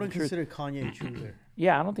 knowledge but I of the wouldn't truth. consider Kanye a truther.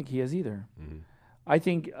 Yeah, I don't think he is either. I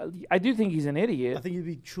do think he's an idiot. I think you'd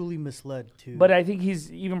be truly misled too. But I think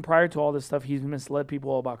he's, even prior to all this stuff, he's misled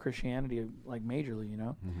people about Christianity like majorly, you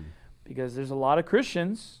know? Because there's a lot of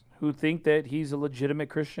Christians who think that he's a legitimate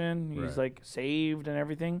Christian. He's Right. like saved and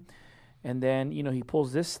everything. And then, he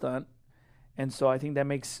pulls this stunt. And so I think that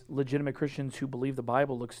makes legitimate Christians who believe the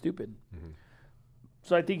Bible look stupid.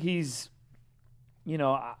 So I think he's,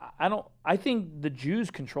 I think the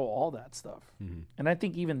Jews control all that stuff. And I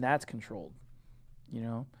think even that's controlled,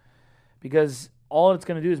 because all it's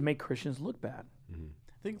going to do is make Christians look bad.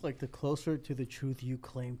 I think like the closer to the truth you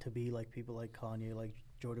claim to be, like people like Kanye, like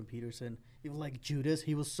Jordan Peterson, even like Judas,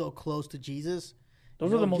 he was so close to Jesus.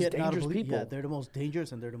 Those you are the know, most yet not dangerous believe- people. Yeah, they're the most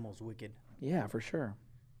dangerous and they're the most wicked. Yeah, for sure.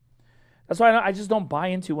 That's why I just don't buy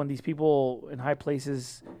into when these people in high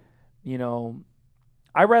places,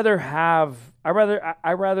 I rather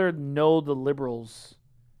know the liberals,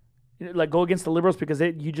 like go against the liberals because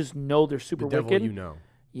you just know they're super the devil, wicked. Yeah.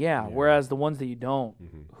 Yeah, whereas the ones that you don't,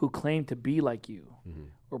 who claim to be like you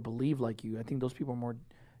or believe like you, I think those people are more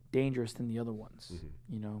dangerous than the other ones.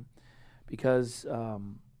 Because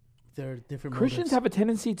They're different. Christians motives. have a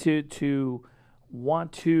tendency to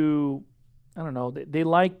want to, I don't know, they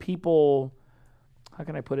like people, how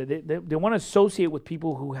can I put it? They want to associate with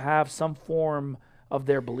people who have some form of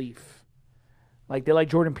their belief. Like they like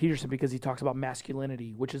Jordan Peterson because he talks about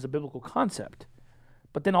masculinity, which is a biblical concept.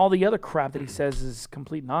 But then all the other crap that he says is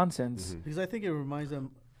complete nonsense. Because I think it reminds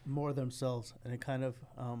them more of themselves, and it kind of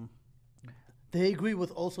they agree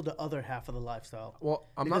with also the other half of the lifestyle. Well,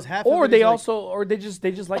 I'm Because not. half Or of it is they like,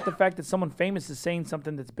 they just like the fact that someone famous is saying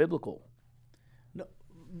something that's biblical. no,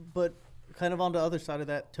 but kind of on the other side of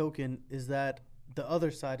that token is that the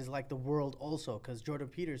other side is like the world also, because Jordan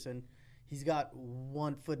Peterson, he's got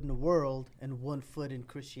 1 foot in the world and 1 foot in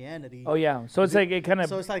Christianity. Oh yeah, so it's like it kind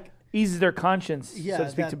So of it's like eases their conscience, yeah, so to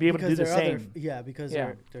speak, that- to be able to do because the their same. because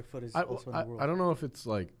Yeah. their foot is I, also in I, the world. I don't know if it's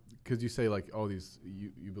like because you say like these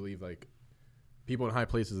you believe like people in high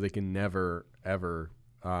places they can never ever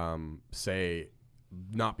say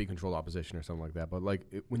not be controlled opposition or something like that. But like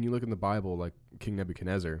when you look in the Bible, like King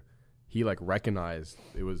Nebuchadnezzar, he like recognized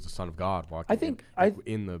it was the Son of God walking. I think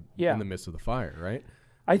in the midst of the fire, right?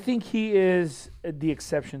 I think he is the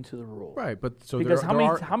exception to the rule. Right, but so Because there, how there many-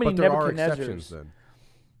 are, how many but there are Nebuchadnezzars- exceptions then,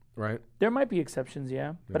 right? There might be exceptions,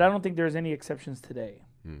 yeah, but I don't think there's any exceptions today.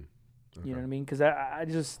 You know what I mean? Because I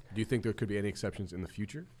just Do you think there could be any exceptions in the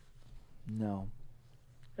future, no.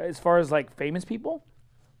 As far as like famous people,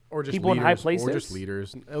 or just People in leaders, high or just places?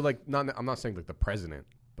 leaders? Like not, I'm not saying like the president,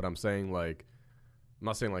 but I'm saying like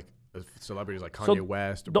celebrities like Kanye So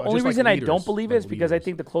West. the but only just, like, reason I leaders, don't believe it like is because I leaders.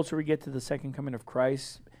 think the closer we get to the second coming of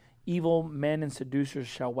Christ, evil men and seducers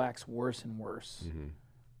shall wax worse and worse. Mm-hmm.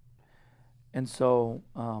 And so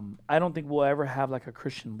I don't think we'll ever have like a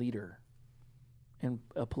Christian leader in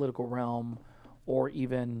a political realm, or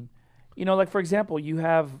even, like for example, you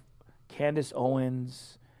have Candace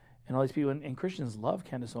Owens and all these people, and Christians love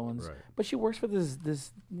Candace Owens, Right. but she works for this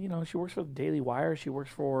she works for the Daily Wire, she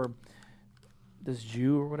works for this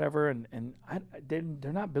Jew or whatever, and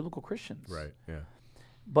they're not biblical Christians, Right. Yeah.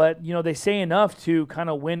 but they say enough to kind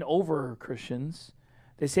of win over Christians.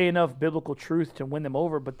 They say enough biblical truth to win them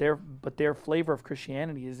over, but their flavor of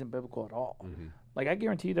Christianity isn't biblical at all. Mm-hmm. Like I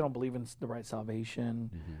guarantee you, they don't believe in the right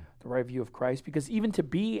salvation, the right view of Christ. Because even to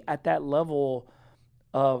be at that level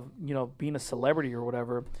of being a celebrity or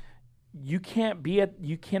whatever, you cannot be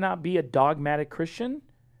a dogmatic Christian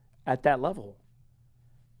at that level.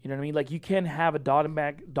 You know what I mean? Like you can have a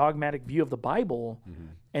dogmatic view of the Bible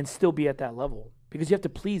and still be at that level. because you have to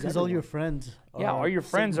please Because all your everyone. friends. All your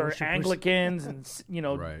friends Satan are worshippers. Anglicans and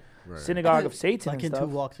Right. synagogue of Satan Why and can two stuff.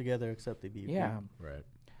 walk together except they be agreed? Yeah. Right.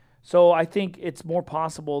 So I think it's more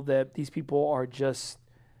possible that these people are just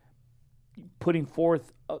putting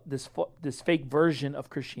forth this fake version of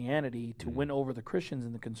Christianity to win over the Christians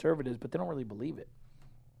and the conservatives, but they don't really believe it.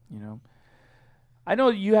 You know, I know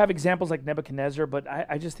you have examples like Nebuchadnezzar, but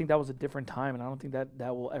I just think that was a different time, and I don't think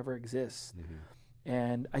that will ever exist.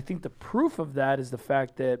 And I think the proof of that is the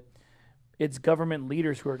fact that it's government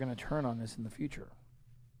leaders who are going to turn on this in the future,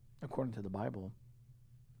 according to the Bible.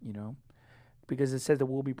 You know, because it says that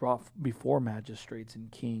we'll be brought before magistrates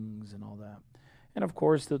and kings and all that. And of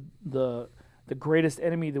course, the greatest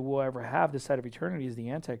enemy that we'll ever have this side of eternity is the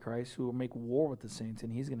Antichrist, who will make war with the saints,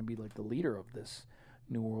 and he's going to be like the leader of this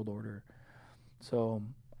new world order. So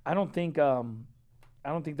I don't think there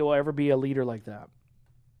will ever be a leader like that.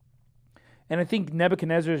 And I think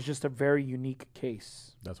Nebuchadnezzar is just a very unique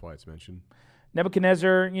case. That's why it's mentioned.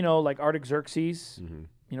 Nebuchadnezzar, you know, like Artaxerxes,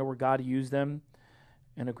 you know, where God used them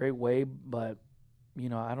in a great way, but you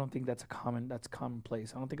know, I don't think that's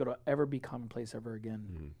commonplace. I don't think it'll ever be commonplace ever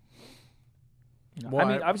again. You know, Well, I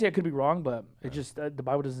mean, obviously I could be wrong, but it just the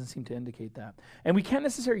Bible doesn't seem to indicate that. And we can't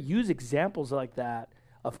necessarily use examples like that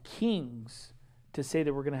of kings to say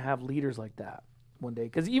that we're going to have leaders like that one day,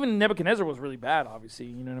 because even Nebuchadnezzar was really bad, obviously.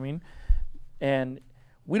 You know what I mean? And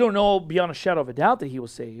we don't know beyond a shadow of a doubt that he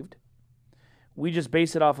was saved. We just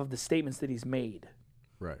base it off of the statements that he's made.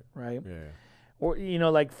 Right. Right. Yeah. Or, you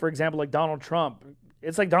know, like, for example, like Donald Trump.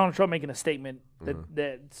 It's like Donald Trump making a statement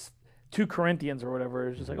that's 2 Corinthians or whatever.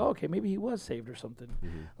 It's just like, oh, okay, maybe he was saved or something.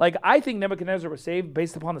 Like, I think Nebuchadnezzar was saved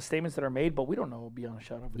based upon the statements that are made, but we don't know beyond a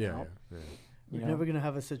shadow of a doubt. Yeah. We're never going to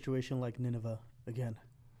have a situation like Nineveh again.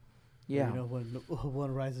 Yeah. You know, when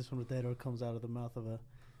one rises from the dead or comes out of the mouth of a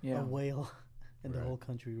whale and the whole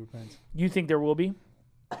country repents. You think there will be?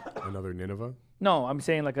 Another Nineveh? No, I'm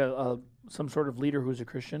saying like a some sort of leader who's a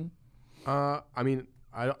Christian. I mean,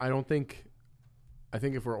 I don't think. I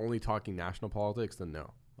think if we're only talking national politics, then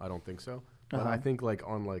no, I don't think so. But I think like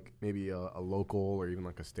on like maybe a local or even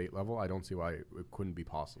like a state level, I don't see why it couldn't be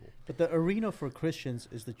possible. But the arena for Christians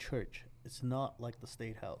is the church. It's not like the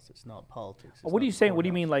state house. It's not politics. It's What are not you the saying? What do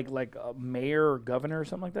you courthouse. mean, like a mayor or governor or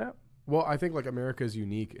something like that? Well, I think like America is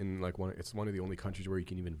unique in like it's one of the only countries where you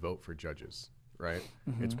can even vote for judges, right?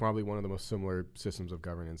 It's probably one of the most similar systems of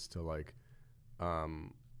governance to like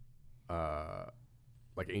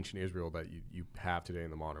ancient Israel that you have today in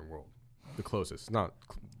the modern world. The closest, not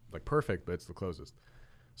like perfect, but it's the closest.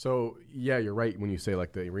 So yeah, you're right when you say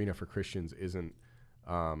like the arena for Christians isn't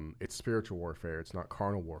it's spiritual warfare, it's not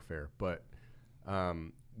carnal warfare, but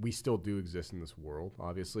we still do exist in this world,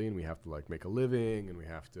 obviously, and we have to like make a living and we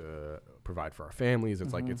have to provide for our families.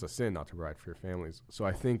 It's like it's a sin not to provide for your families. So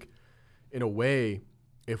I think in a way,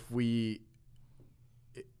 if we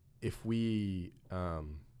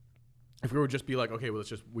were just be like, okay, well,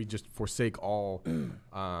 we just forsake all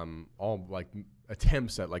like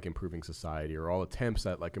attempts at like improving society or all attempts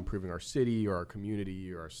at like improving our city or our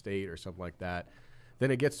community or our state or something like that, then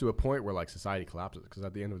it gets to a point where like society collapses, because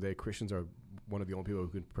at the end of the day, Christians are one of the only people who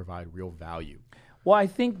can provide real value. Well, I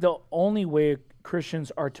think the only way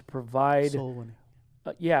Christians are to provide, Soul winning.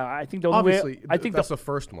 I think the only Obviously, way. I think that's the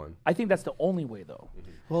first one. I think that's the only way, though,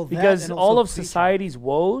 Well, that because and all also of preaching. society's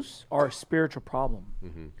woes are a spiritual problem.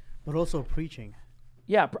 But also preaching.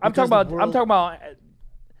 Yeah, I'm Because talking the about world-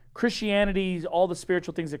 Christianity, all the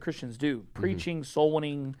spiritual things that Christians do, preaching, soul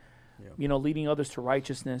winning, you know, leading others to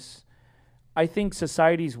righteousness. I think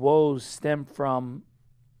society's woes stem from,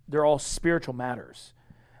 they're all spiritual matters.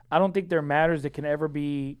 I don't think they're matters that can ever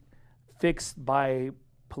be fixed by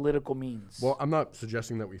political means. Well, I'm not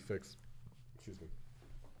suggesting that we fix. Excuse me.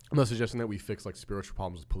 I'm not suggesting that we fix like spiritual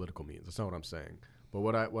problems with political means. That's not what I'm saying. But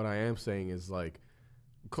what I am saying is like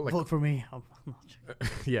Vote for me. I'm not sure.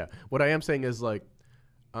 yeah. What I am saying is like,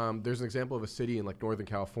 there's an example of a city in like Northern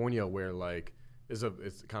California where like it's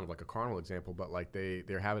kind of like a carnal example, but like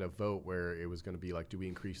they're having a vote where it was going to be like, do we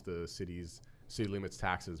increase the city limits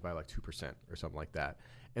taxes by like 2% or something like that?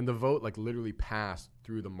 And the vote like literally passed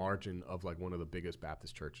through the margin of like one of the biggest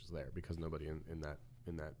Baptist churches there, because nobody in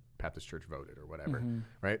that Baptist church voted or whatever,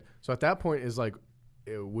 right? So at that point is like,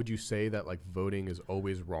 would you say that like voting is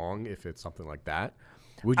always wrong if it's something like that?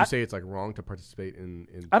 Would you say it's like wrong to participate in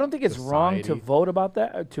I don't think it's wrong to society? vote about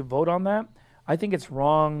that, to vote on that. I think it's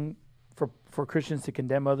wrong for Christians to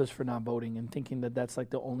condemn others for not voting and thinking that that's like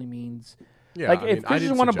the only means. Yeah, Like, I if mean, I Christians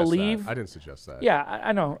didn't wanna suggest that. believe- I didn't suggest that. Yeah,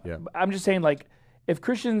 I know. Yeah. I'm just saying, like, if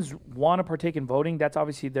Christians want to partake in voting, that's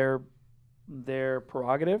obviously their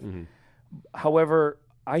prerogative. However,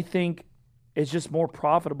 I think it's just more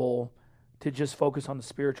profitable to just focus on the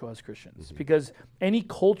spiritual as Christians, because any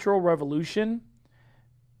cultural revolution,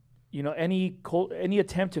 any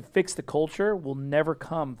attempt to fix the culture will never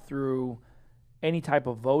come through any type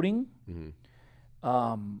of voting,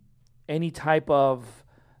 any type of,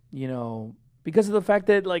 because of the fact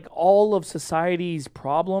that like all of society's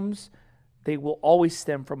problems, they will always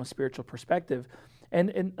stem from a spiritual perspective.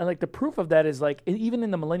 And like the proof of that is like even in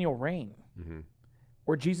the millennial reign,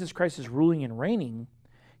 where Jesus Christ is ruling and reigning,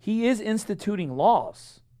 he is instituting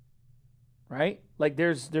laws, right? Like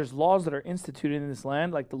there's laws that are instituted in this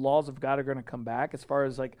land, like the laws of God are going to come back as far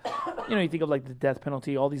as like, you think of like the death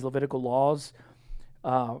penalty, all these Levitical laws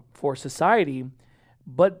for society.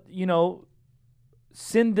 But,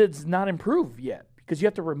 sin does not improve yet because you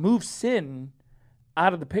have to remove sin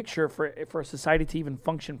out of the picture for a society to even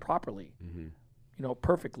function properly,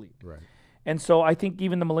 perfectly. Right. And so I think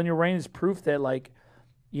even the millennial reign is proof that like,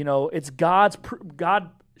 it's God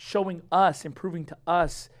showing us and proving to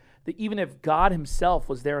us that even if God himself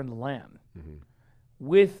was there in the land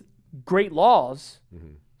with great laws,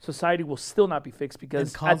 society will still not be fixed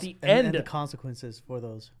because at the end... And the consequences for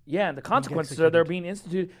those. Yeah, and the consequences are they're being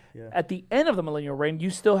instituted. Yeah. At the end of the millennial reign, you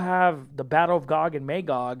still have the battle of Gog and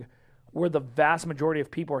Magog where the vast majority of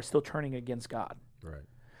people are still turning against God. Right.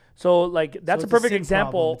 So, like, that's a perfect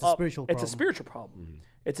example. It's a spiritual problem. It's a spiritual problem.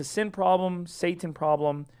 It's a sin problem, Satan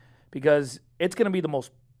problem, because it's going to be the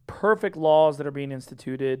most perfect laws that are being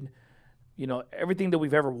instituted, everything that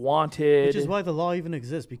we've ever wanted. Which is why the law even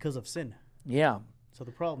exists, because of sin. Yeah. So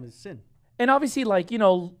the problem is sin. And obviously, like,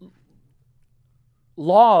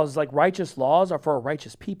 laws, like righteous laws, are for a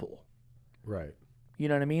righteous people. Right. You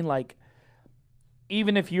know what I mean? Like,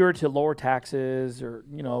 even if you were to lower taxes or,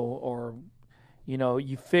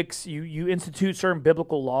 you institute certain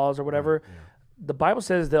biblical laws or whatever, the Bible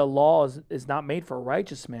says the law is not made for a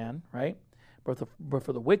righteous man, right? But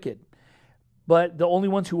for the wicked. But the only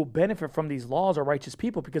ones who will benefit from these laws are righteous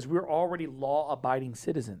people because we're already law-abiding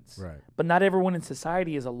citizens. Right. But not everyone in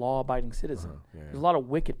society is a law-abiding citizen. There's a lot of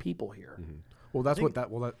wicked people here. Well, that's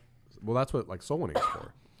what like soul winning is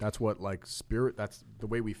for. That's what like spirit. That's the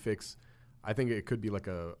way we fix. I think it could be like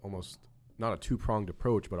a almost not a two-pronged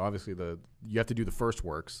approach, but obviously you have to do the first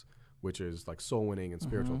works, which is like soul winning and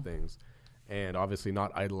spiritual things, and obviously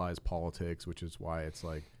not idolize politics, which is why it's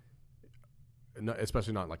like.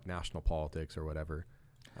 Especially not like national politics or whatever.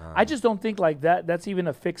 I just don't think like that's even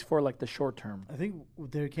a fix for like the short term. I think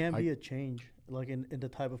there can be a change like in the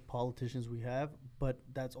type of politicians we have, but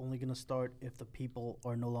that's only going to start if the people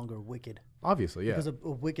are no longer wicked. Obviously, yeah. Because a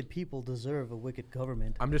wicked people deserve a wicked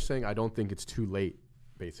government. I'm just saying I don't think it's too late,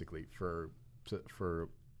 basically, for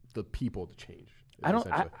the people to change.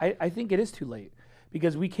 I think it is too late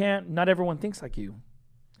because not everyone thinks like you.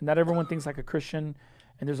 Not everyone thinks like a Christian.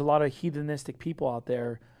 And there's a lot of heathenistic people out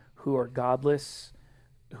there who are godless,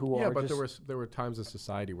 but there were times in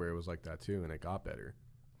society where it was like that too, and it got better,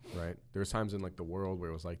 right? There was times in like the world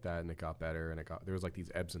where it was like that, and it got better, and there was like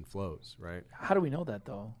these ebbs and flows, right? How do we know that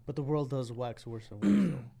though? But the world does wax worse and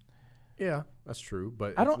worse. Though. Yeah, that's true.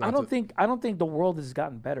 But I don't think the world has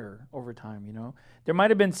gotten better over time. There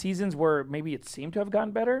might have been seasons where maybe it seemed to have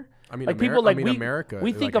gotten better. I mean, America.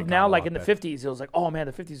 We think like of now like in the 50s. It was like, oh man,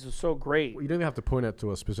 the 50s was so great. Well, you don't even have to point it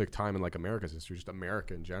to a specific time in like America's history. Just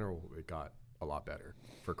America in general, it got a lot better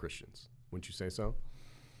for Christians. Wouldn't you say so?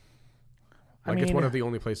 Like it's one of the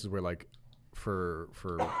only places where like for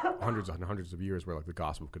hundreds and hundreds of years where like the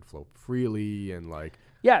gospel could flow freely and like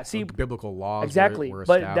biblical laws were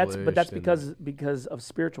established. But that's because of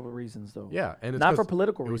spiritual reasons though. Yeah, and it's not for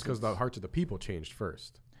political reasons. It was because the hearts of the people changed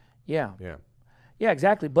first. Yeah. Yeah. Yeah,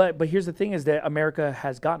 exactly. But here's the thing: is that America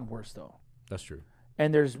has gotten worse though. That's true.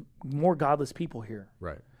 And there's more godless people here.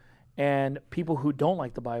 Right. And people who don't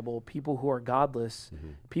like the Bible, people who are godless,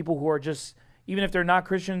 people who are just, even if they're not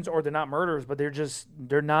Christians or they're not murderers, but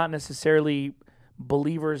they're not necessarily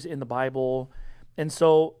believers in the Bible. And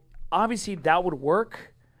so obviously that would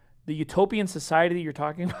work. The utopian society that you're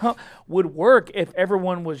talking about would work if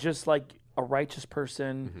everyone was just like a righteous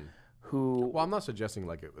person who... Well, I'm not suggesting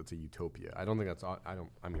like it's a utopia. I don't think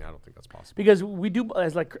that's possible. Because we do,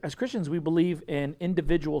 as Christians, we believe in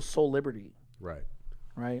individual soul liberty. Right.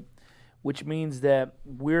 Right? Which means that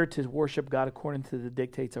we're to worship God according to the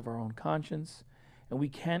dictates of our own conscience, and we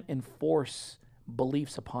can't enforce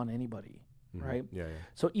beliefs upon anybody, right? Yeah.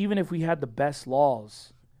 So even if we had the best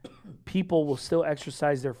laws, people will still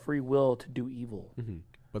exercise their free will to do evil.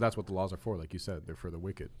 But that's what the laws are for, like you said. They're for the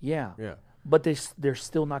wicked. Yeah. Yeah. But they're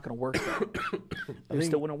still not going to work. They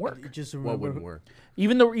still wouldn't work. Just What wouldn't work?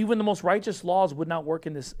 Even the most righteous laws would not work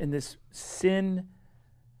in this sin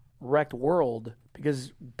wrecked world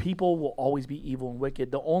because people will always be evil and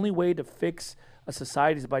wicked. The only way to fix a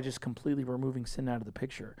society is by just completely removing sin out of the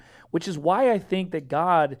picture, which is why I think that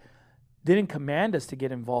God didn't command us to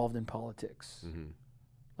get involved in politics.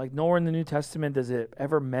 Like nowhere in the New Testament does it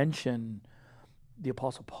ever mention the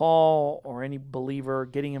Apostle Paul or any believer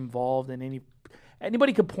getting involved in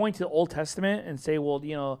anybody could point to the Old Testament and say,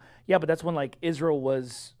 well, yeah, but that's when like Israel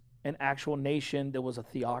was an actual nation that was a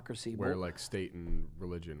theocracy. Where like state and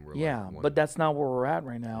religion were yeah, like one. but that's not where we're at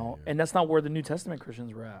right now. Yeah. And that's not where the New Testament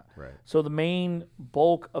Christians were at. Right. So the main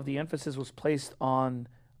bulk of the emphasis was placed on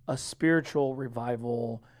a spiritual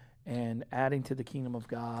revival and adding to the kingdom of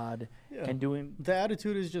God Yeah. and doing, The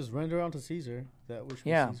attitude is just render unto Caesar that which was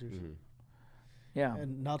Yeah. Caesar's. yeah.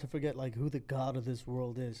 And not to forget like who the God of this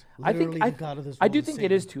world is. I think Literally the God of this I world do is think it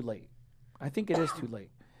Satan. is too late. I think it is too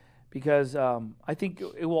late because I think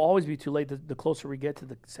it will always be too late the closer we get to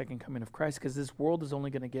the second coming of Christ, because this world is only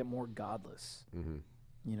going to get more godless.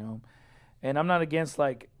 You know, and I'm not against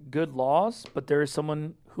like good laws, but there is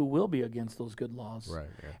someone who will be against those good laws. Right.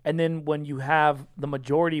 Yeah. And then when you have the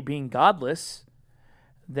majority being godless,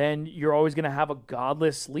 then you're always going to have a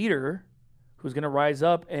godless leader who's going to rise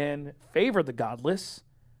up and favor the godless,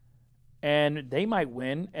 and they might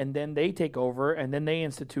win, and then they take over, and then they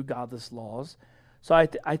institute godless laws. So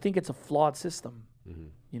I think it's a flawed system.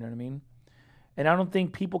 You know what I mean? And I don't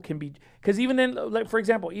think people can be, because even in, like, for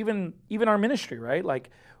example, even our ministry, right?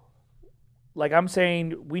 Like I'm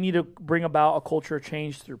saying we need to bring about a culture of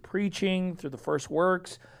change through preaching, through the first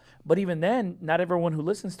works. But even then, not everyone who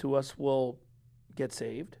listens to us will get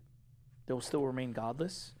saved. They will still remain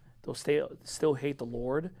godless. They'll still hate the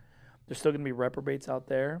Lord. There's still going to be reprobates out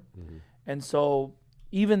there. And so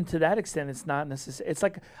even to that extent, it's not necessary. It's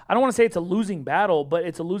like, I don't want to say it's a losing battle, but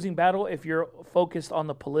it's a losing battle if you're focused on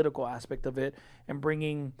the political aspect of it and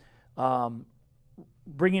bringing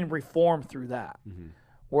reform through that.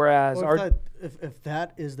 Whereas Or if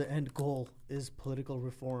that is the end goal, is political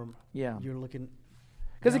reform, yeah. you're looking.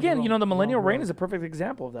 Because down the again, wrong- the millennial wrong reign road. is a perfect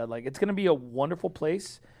example of that. Like, it's going to be a wonderful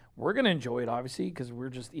place. We're going to enjoy it, obviously, because we're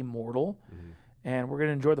just immortal, and we're going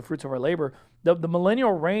to enjoy the fruits of our labor. The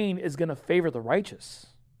millennial reign is going to favor the righteous,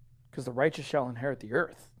 because the righteous shall inherit the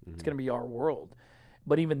earth. It's going to be our world.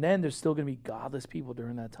 But even then, there's still going to be godless people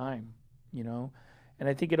during that time, And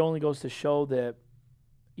I think it only goes to show that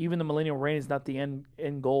even the millennial reign is not the end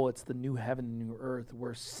goal. It's the new heaven and new earth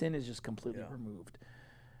where sin is just completely removed.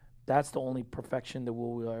 That's the only perfection that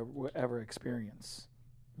we'll ever experience,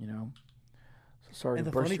 So sorry And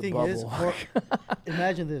to the burst funny your thing is, bubble.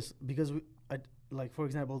 imagine this, because like for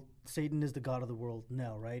example, Satan is the god of the world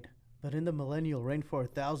now, right? But in the millennial reign for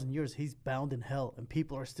 1,000 years, he's bound in hell, and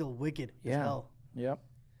people are still wicked as hell. Yep.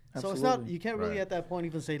 So it's not, you can't really at that point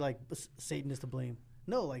even say like Satan is to blame.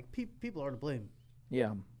 No, like people are to blame.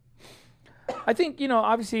 Yeah. I think,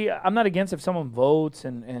 obviously I'm not against if someone votes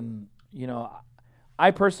and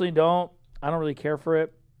I personally don't really care for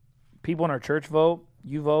it. People in our church vote.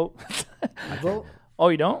 You vote. You vote? Oh,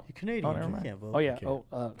 you don't? You're Canadian. Oh, never You mind. can't vote. Oh, yeah.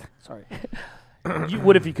 Oh, sorry. You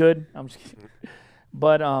would if you could. I'm just kidding.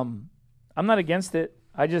 But I'm not against it.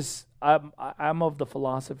 I'm of the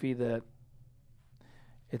philosophy that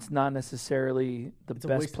it's not necessarily the It's a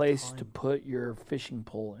best waste of place time. to put your fishing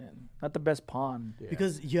pole in. Not the best pond.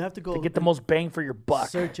 Because you have to go To get the and most bang for your buck.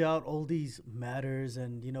 search out all these matters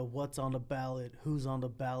and what's on the ballot, who's on the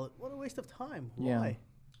ballot. What a waste of time. Yeah. Why?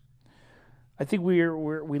 I think we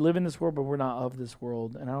live in this world, but we're not of this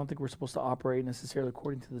world, and I don't think we're supposed to operate necessarily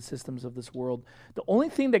according to the systems of this world. The only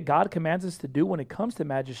thing that God commands us to do when it comes to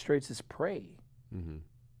magistrates is pray.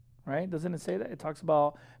 Right? Doesn't it say that? It talks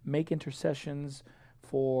about make intercessions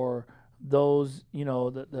for those,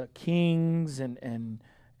 the kings and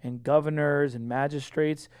governors and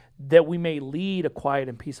magistrates, that we may lead a quiet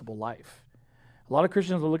and peaceable life. A lot of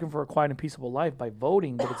Christians are looking for a quiet and peaceable life by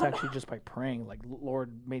voting, but it's actually just by praying. Like,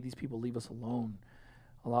 Lord, may these people leave us alone.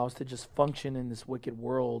 Allow us to just function in this wicked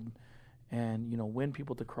world and, win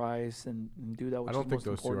people to Christ and do that which I don't is think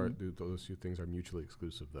most important. those two things are mutually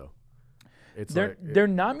exclusive, though. It's They're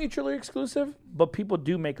not mutually exclusive, but people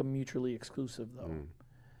do make them mutually exclusive, though.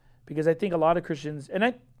 Because I think a lot of Christians, and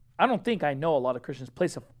I don't think I know a lot of Christians,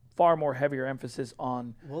 place a far more heavier emphasis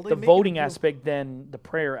on Well, they the make it voting feel- aspect than the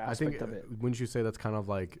prayer I aspect think of it. wouldn't you say that's kind of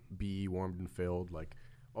like be ye warmed and filled, like,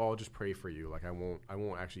 oh, I'll just pray for you, like I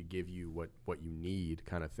won't actually give you what you need,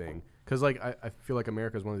 kind of thing. Because like I feel like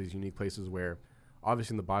America is one of these unique places where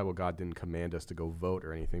obviously in the Bible God didn't command us to go vote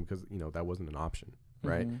or anything, because that wasn't an option,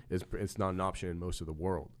 right? It's not an option in most of the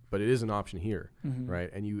world, but it is an option here,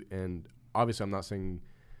 right? And obviously I'm not saying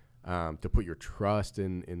to put your trust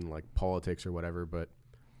in like politics or whatever, but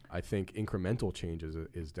I think incremental change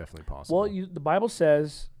is definitely possible. Well, the Bible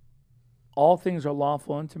says, all things are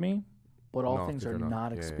lawful unto me, but all No, things they're are not.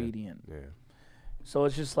 not Yeah, yeah. expedient. yeah. So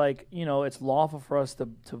it's just like, it's lawful for us to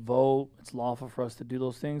vote. It's lawful for us to do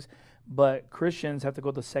those things. But Christians have to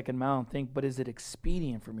go the second mile and think, but is it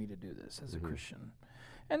expedient for me to do this as a Christian?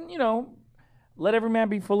 And, let every man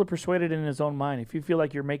be fully persuaded in his own mind. If you feel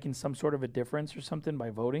like you're making some sort of a difference or something by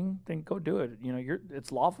voting, then go do it.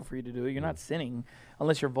 It's lawful for you to do it. You're not sinning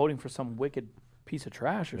unless you're voting for some wicked piece of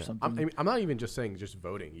trash or something. I'm not even just saying just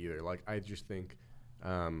voting either. Like, I just think,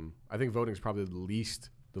 I think voting is probably the least.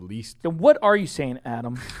 Then what are you saying,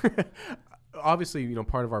 Adam? Obviously,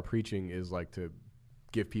 part of our preaching is like to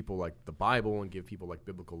give people like the Bible and give people like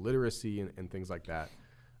biblical literacy and things like that.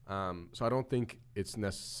 So I don't think it's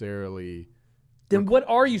necessarily. Then what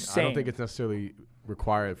are you saying? I don't think it's necessarily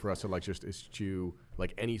required for us to like just eschew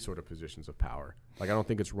like any sort of positions of power. Like, I don't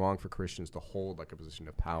think it's wrong for Christians to hold like a position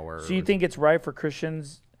of power. So you think it's right for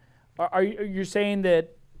Christians? Are you saying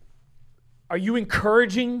that? Are you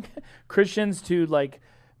encouraging Christians to like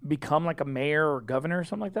become like a mayor or governor or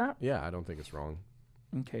something like that? Yeah, I don't think it's wrong.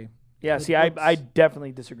 Okay. Yeah. See, I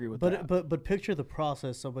definitely disagree with that. But picture the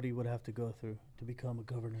process somebody would have to go through to become a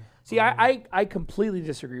governor. See, I completely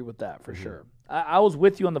disagree with that for sure. I was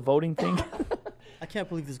with you on the voting thing. I can't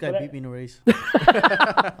believe this guy beat me in a race.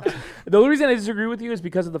 The only reason I disagree with you is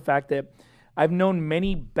because of the fact that I've known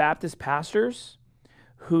many Baptist pastors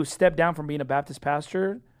who stepped down from being a Baptist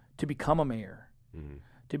pastor to become a mayor,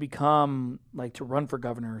 to become like to run for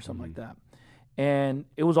governor or something like that. And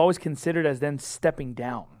it was always considered as then stepping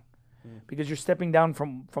down. Because you're stepping down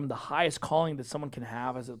from the highest calling that someone can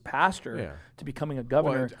have as a pastor to becoming a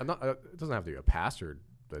governor. Well, it doesn't have to be a pastor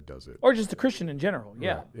that does it. Or just a Christian in general,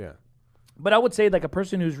 yeah. Right, yeah. But I would say like a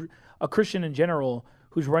person who's a Christian in general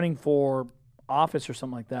who's running for office or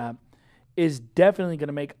something like that is definitely going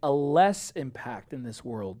to make a less impact in this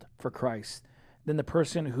world for Christ than the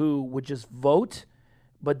person who would just vote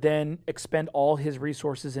but then expend all his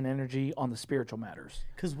resources and energy on the spiritual matters.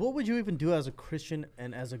 Because what would you even do as a Christian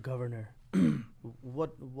and as a governor?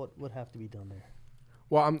 What would have to be done there?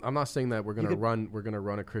 Well, I'm not saying that we're gonna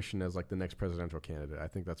run a Christian as like the next presidential candidate. I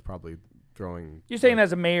think that's probably throwing. You're saying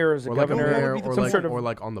as a mayor, as a or like governor, a mayor, or some like sort of, or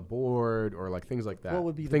like on the board, or like things like that. What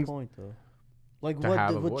would be things the point though? Like to what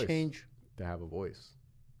have a would voice. change? To have a voice.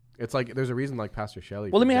 It's like there's a reason like Pastor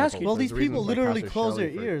Shelley. Well, for let me ask example, you- Well, there's these a reason, people like, literally Pastor close their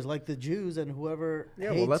Shelley for- ears, like the Jews and whoever Yeah,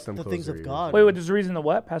 hates we'll let them the close things their of ears. God. wait, there's a reason the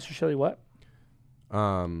what? Pastor Shelley what?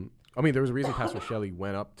 I mean, there was a reason Pastor Shelley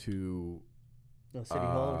went up to The city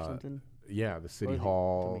hall or something. the city Or the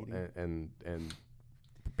hall meeting. and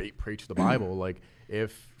preach the Bible. Like,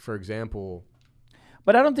 if, for example,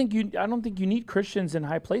 But I don't think you need Christians in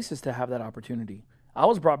high places to have that opportunity. I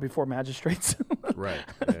was brought before magistrates. right,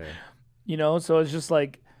 So it's just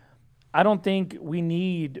like, I don't think we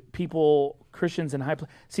need Christians in high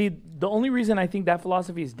places. See, the only reason I think that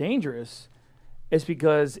philosophy is dangerous is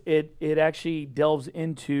because it actually delves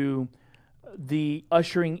into the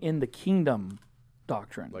ushering in the kingdom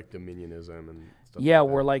doctrine. like dominionism and stuff. Yeah, like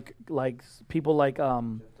that. where like people like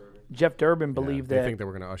Jeff Durbin believe they that think that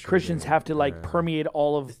we're gonna usher it Christians in. have to like Yeah. permeate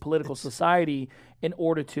all of political society in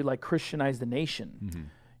order to like Christianize the nation. Mm-hmm.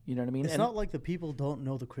 You know what I mean? It's not like the people don't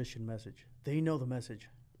know the Christian message. They know the message,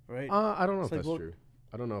 right? I don't know It's if like, that's well- true.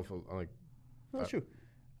 I don't know if like. Not true.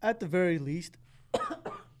 At the very least,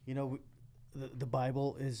 the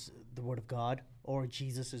Bible is the Word of God, or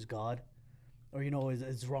Jesus is God, or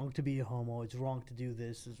it's wrong to be a homo. It's wrong to do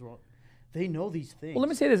this. It's wrong. They know these things. Well, let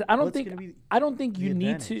me say this. I don't What's think gonna be you the need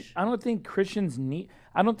to. advantage? I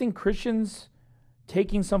don't think Christians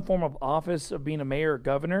taking some form of office of being a mayor or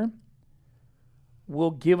governor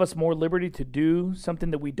will give us more liberty to do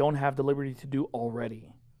something that we don't have the liberty to do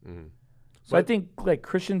already. Mhm. So I think like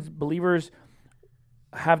Christians, believers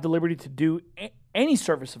have the liberty to do any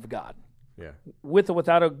service of God Yeah. with or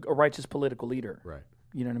without a righteous political leader. Right.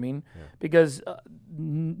 You know what I mean? Because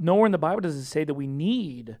nowhere in the Bible does it say that we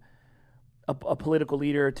need a political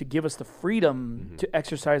leader to give us the freedom to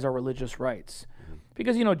exercise our religious rights.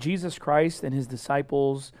 Because, Jesus Christ and his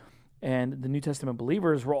disciples and the New Testament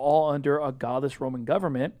believers were all under a godless Roman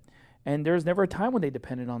government, and there's never a time when they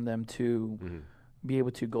depended on them to be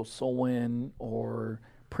able to go soul win or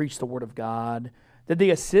preach the word of God. Did they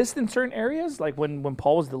assist in certain areas, like when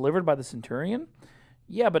Paul was delivered by the centurion?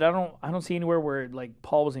 Yeah, but I don't see anywhere where like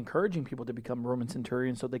Paul was encouraging people to become Roman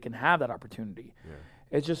centurions so they can have that opportunity. Yeah.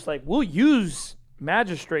 It's just like we'll use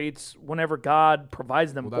magistrates whenever God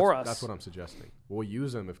provides them for us. That's what I'm suggesting. We'll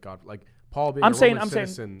use them if God, like Paul being I'm a saying- Roman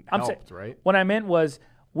citizen helped, right? What I meant was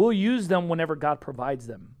we'll use them whenever God provides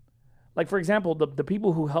them. Like, for example, the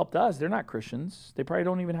people who helped us, they're not Christians. They probably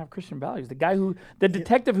don't even have Christian values. The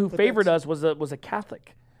detective who but favored that's- us was a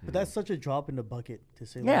Catholic. But that's such a drop in the bucket to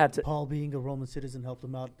say. Yeah, like, it's a- Paul being a Roman citizen helped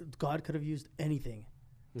him out. God could have used anything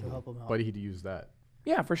to help him out. But he'd use that.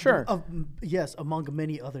 Yeah, for sure. Yes, among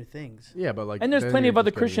many other things. Yeah, but like. And there's then plenty you're of other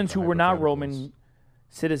just getting Christians into who were not hypotheticals. Roman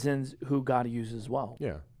citizens who God used as well. Yeah.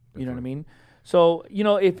 You know what I different. mean? So,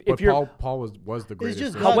 if But you're Paul was the greatest.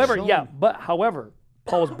 just in- God however, shown- however,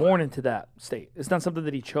 Paul was born into that state. It's not something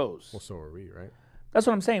that he chose. Well, so are we, right? That's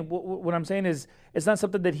what I'm saying. What I'm saying is it's not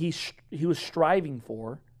something that he was striving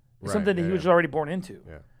for. It's Right, something that he yeah, was yeah. already born into.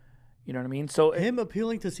 Yeah. You know what I mean? So Him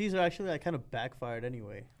appealing to Caesar actually like kind of backfired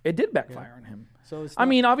anyway. it did backfire on him. So it's I not-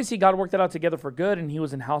 mean, obviously God worked that out together for good, and he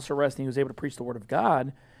was in house arrest, and he was able to preach the word of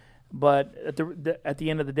God. But at the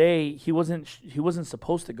end of the day, he wasn't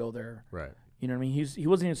supposed to go there. Right. You know what I mean? He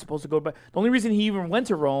wasn't even supposed to go back. The only reason he even went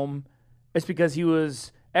to Rome is because he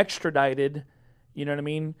was extradited. You know what I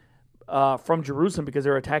mean? From Jerusalem, because they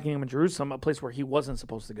were attacking him in Jerusalem, a place where he wasn't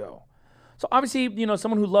supposed to go. So obviously,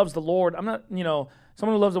 someone who loves the Lord, someone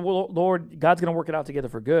who loves the Lord, God's going to work it out together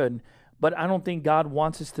for good. But I don't think God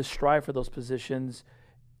wants us to strive for those positions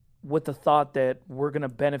with the thought that we're going to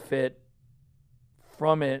benefit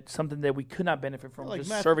from it, something that we could not benefit from, Like just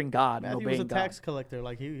Matthew- serving God and Matthew was obeying a God. tax collector.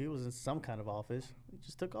 Like he was in some kind of office. He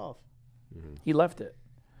just took off. He left it.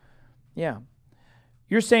 Yeah.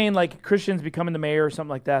 You're saying like Christians becoming the mayor or something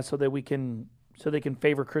like that so they can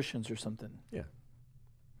favor Christians or something. Yeah.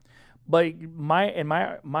 But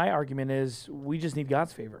my argument is we just need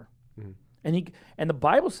God's favor. And the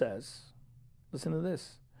Bible says, listen to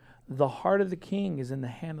this, the heart of the king is in the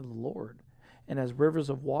hand of the Lord, and as rivers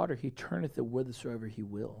of water he turneth it whithersoever he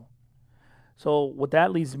will. So what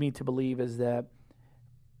that leads me to believe is that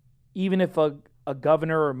even if a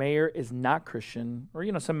governor or mayor is not Christian,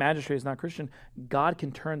 or some magistrate is not Christian, God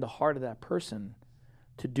can turn the heart of that person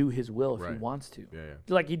to do his will if he Right. wants to. Yeah, yeah.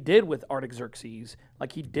 Like he did with Artaxerxes,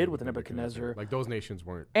 like he did with Nebuchadnezzar. Like those nations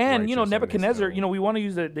weren't. And, righteous they Nebuchadnezzar, still- we want to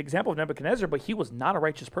use the example of Nebuchadnezzar, but he was not a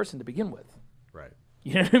righteous person to begin with. Right.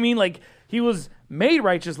 You know what I mean? Like, he was made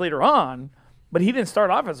righteous later on, but he didn't start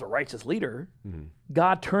off as a righteous leader.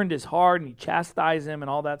 God turned his heart and he chastised him and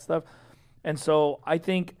all that stuff. And so I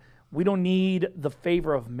think we don't need the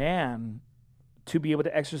favor of man to be able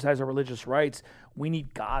to exercise our religious rights. We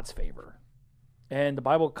need God's favor. And the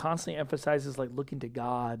Bible constantly emphasizes like looking to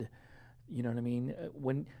God. You know what I mean?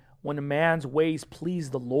 When a man's ways please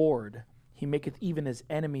the Lord, he maketh even his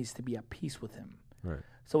enemies to be at peace with him. Right.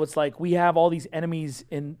 So it's like we have all these enemies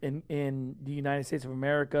in the United States of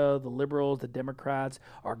America, the liberals, the Democrats,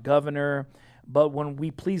 our governor. But when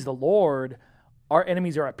we please the Lord, our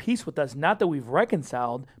enemies are at peace with us. Not that we've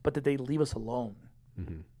reconciled, but that they leave us alone.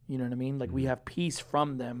 You know what I mean? Like we have peace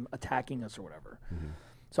from them attacking us or whatever.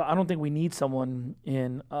 So I don't think we need someone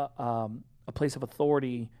in a place of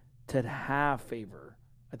authority to have favor.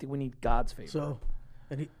 I think we need God's favor. So,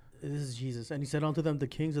 this is Jesus. And he said unto them, the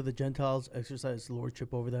kings of the Gentiles exercise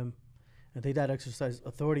lordship over them. And they that exercise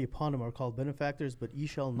authority upon them are called benefactors, but ye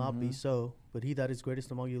shall not be so. But he that is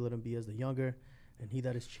greatest among you, let him be as the younger, and he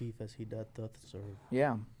that is chief as he that doth serve.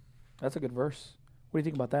 Yeah, that's a good verse. What do you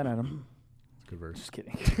think about that, Adam? Good verse. Just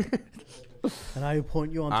kidding. And I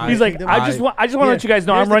appoint you unto I- a He's like, kingdom. I just want to let you guys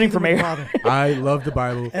know Here's I'm the running for kingdom of mayor. the Father. I love the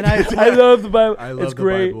Bible. And I I love the Bible. I love it's the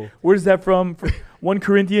great. Bible. Where's that from? 1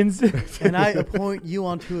 Corinthians. and I appoint you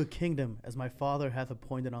unto a kingdom, as my Father hath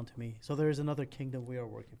appointed unto me. So there is another kingdom we are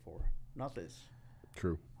working for, not this.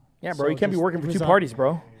 True. Yeah, bro, So you can't be just working for two resign. parties,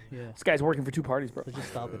 bro. Yeah. This guy's working for two parties, bro. So just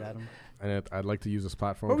stop it, Adam. And I'd like to use this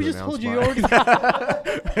platform Bro, we to just announce told you my-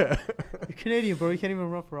 you already. You're Canadian, bro. You can't even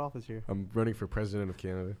run for office here. I'm running for president of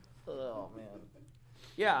Canada. Oh man.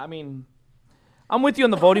 Yeah, I mean, I'm with you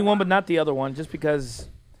on the voting one, but not the other one, just because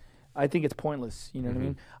I think it's pointless. You know what I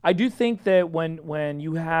mean? I do think that when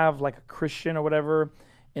you have like a Christian or whatever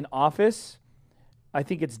in office, I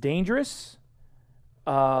think it's dangerous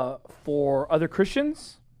for other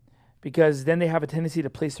Christians because then they have a tendency to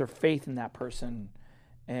place their faith in that person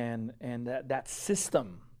and that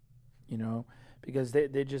system, you know, because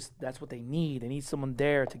they just that's what they need. They need someone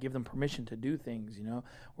there to give them permission to do things, you know.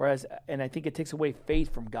 Whereas, and I think it takes away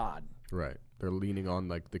faith from God. Right. They're leaning on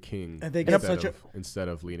like the king And they get instead, such of, instead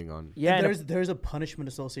of leaning on. Yeah, and there's a punishment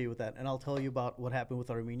associated with that, and I'll tell you about what happened with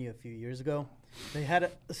Armenia a few years ago. They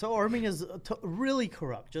had so Armenia's really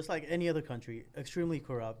corrupt, just like any other country, extremely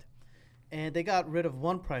corrupt, and they got rid of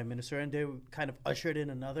one prime minister and they kind of ushered in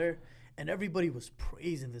another, and everybody was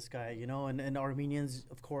praising this guy, you know, and Armenians,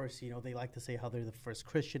 of course, you know, they like to say how they're the first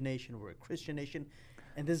Christian nation, we're a Christian nation,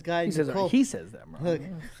 and this guy he says Nikol- he says that, bro. Look,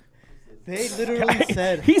 They literally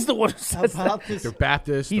said He's the one who says that. about this. They're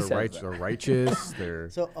Baptist. He They're, says that. they're righteous. They're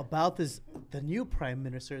So about this, the new prime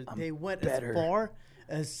minister, they went better. as far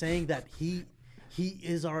as saying that he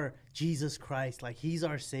is our Jesus Christ, like he's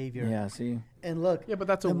our savior. Yeah, see. And look, yeah, but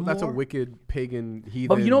that's a the more- wicked pagan heathen.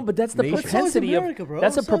 But you know, but that's the nation. propensity America, of bro.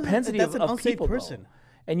 that's a So propensity that's of, an of unsafe people. person. Though.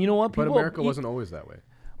 And you know what? But People, America wasn't always that way.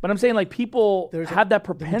 But I'm saying like people have that the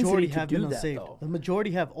propensity majority to have do been that. unsaved. Though. The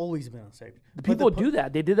majority have always been unsaved. The But people po- do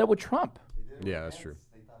that. They did that with Trump. Yeah, that's true.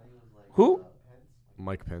 They thought he was like Who?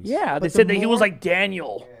 Mike Pence. Yeah, they But said the that he was more- like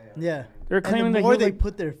Daniel. Yeah. They're claiming and that the he more was they like.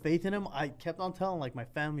 put their faith in him, I kept on telling like my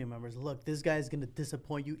family members, look, this guy's gonna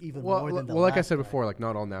disappoint you even Well, more than the like I last said guy. before, like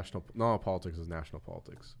not all politics is national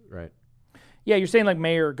politics, right? Yeah, you're saying like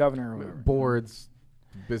mayor or governor or whatever. Boards,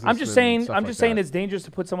 business. I'm just saying it's dangerous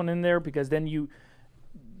to put someone in there because then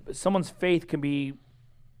someone's faith can be.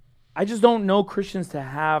 I just don't know Christians to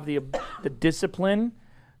have the discipline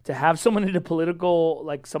to have someone in a political,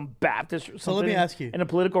 like some Baptist or something. So let me ask you. in a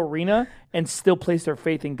political arena and still place their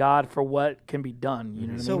faith in God for what can be done. You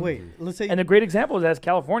know what I So mean? wait, let's say And a great example is that's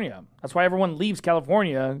California. That's why everyone leaves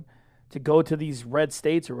California to go to these red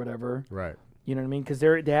states or whatever. Right. You know what I mean? Because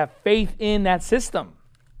they have faith in that system.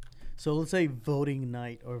 So let's say voting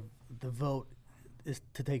night or the vote is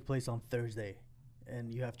to take place on Thursday,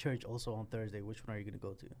 and you have church also on Thursday. Which one are you going to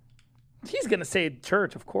go to? He's gonna say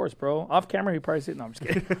church, of course, bro. Off camera, he probably said, "No, I'm just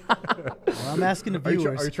kidding." Well, I'm asking the Are you,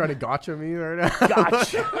 viewers. are you trying to gotcha me right now?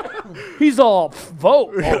 Gotcha. He's all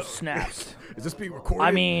vote. Oh, snaps. Is this being recorded?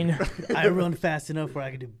 I mean, I run fast enough where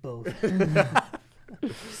I can do both.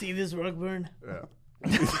 See this rug burn?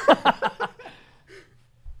 Yeah.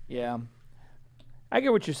 yeah. I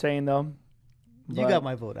get what you're saying, though. You But, got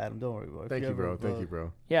my vote, Adam. Don't worry, bro. If Thank you, ever bro. Thank vote- you,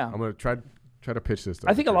 bro. Yeah. I'm gonna try to pitch this. To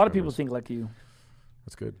I think a church lot of people members. think like you,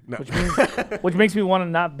 That's good. No. which makes me want to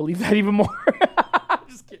not believe that even more.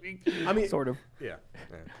 Just kidding. I mean, Sort of. yeah.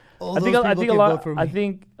 All I think those I people think a can lot. vote for me. I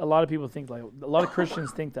think a lot of people think like a lot of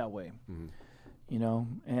Christians think that way. Mhm. You know,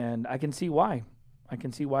 and I can see why. I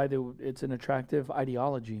can see why it's an attractive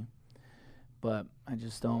ideology, but I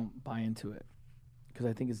just don't buy into it because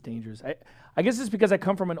I think it's dangerous. I guess it's because I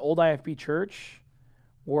come from an old IFB church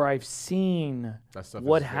where I've seen That stuff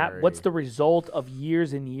what is what's very- the result of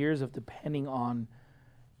years and years of depending on,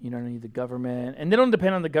 you know, the government, and they don't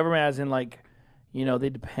depend on the government as in like, you know, they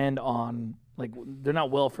depend on like they're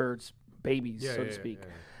not welfare babies, so to speak. yeah.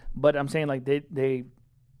 But I'm saying like they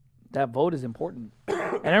that vote is important.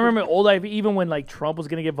 And I remember old IFB, even when like Trump was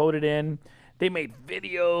gonna get voted in, they made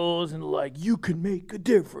videos and like you can make a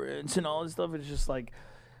difference and all this stuff. It's just like,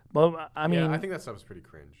 but I mean, Yeah, I think that stuff's pretty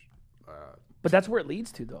cringe. but that's where it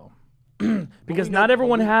leads to though, because we know- not but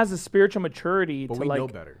everyone we- has the spiritual maturity But to we know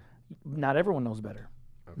like. better. Not everyone knows better.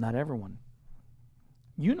 Not everyone.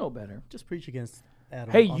 You know better. Just preach against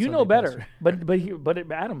Adam. Hey, on you know Sunday, better. Pastor.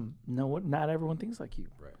 But Adam, no, not everyone thinks like you.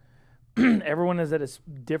 Right. Everyone is at a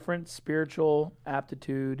different spiritual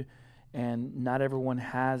aptitude, and not everyone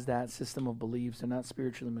has that system of beliefs. They're not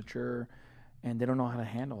spiritually mature, and they don't know how to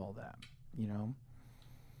handle all that. You know.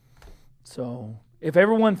 So if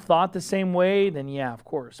everyone thought the same way, then yeah, of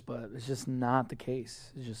course. But it's just not the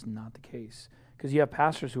case. It's just not the case because you have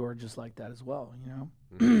pastors who are just like that as well. You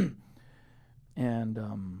know. And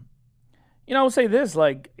you know, I'll say this: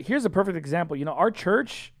 like, here's a perfect example. You know, our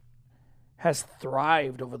church has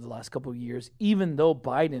thrived over the last couple of years, even though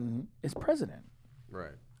Biden is president.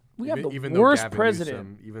 Right. We have the even worst though Gavin president.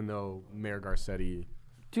 Newsom, even though Mayor Garcetti.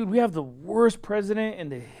 Dude, we have the worst president in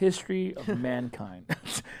the history of mankind.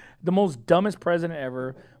 The most dumbest president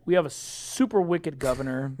ever. We have a super wicked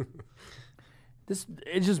governor. It's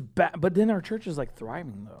just bad. But then our church is like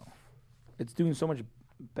thriving though. It's doing so much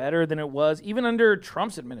better than it was even under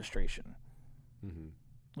Trump's administration.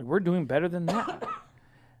 Like we're doing better than that.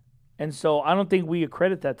 And so I don't think we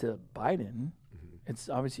accredit that to Biden. It's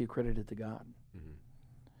obviously accredited to God.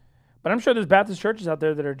 But I'm sure there's Baptist churches out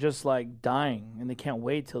there that are just like dying and they can't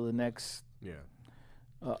wait till the next Yeah.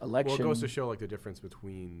 election. Well, it goes to show like the difference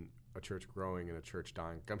between a church growing and a church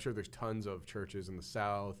dying. I'm sure there's tons of churches in the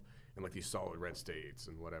South and like these solid red states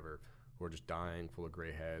and whatever who are just dying, full of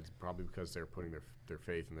gray heads, probably because they're putting their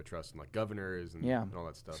faith and their trust in like governors and, Yeah. and all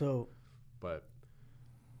that stuff. So But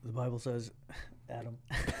the Bible says, Adam,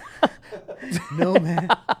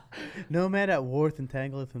 no man at worth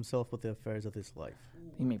entangleth himself with the affairs of his life,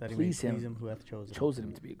 He may that he may please please him. him who hath chosen. Chosen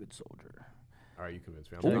him to be a good soldier. all right, you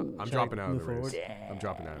convinced me. Should I- I'm should I dropping out of move the race. forward? I'm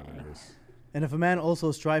dropping out of the race. And if a man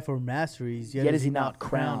also strive for masteries, Yet is he not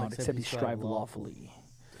crowned, except he strive lawfully.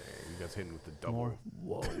 Dang, you guys hitting with the double. More.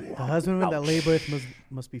 Whoa. The husbandman that Ouch. laboreth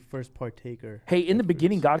must be first partaker. Hey, in the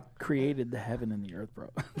beginning, God created the heaven and the earth, bro.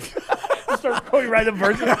 Start going right the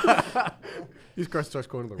version. He starts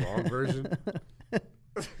going to the wrong version.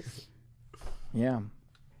 Yeah,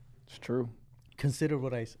 it's true. Consider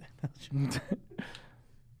what I said.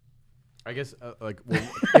 I guess well,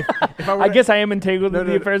 if I were I guess I am entangled in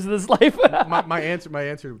the affairs of this life. my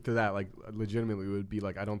answer to that, like, legitimately would be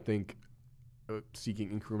like, I don't think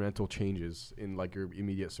seeking incremental changes in like your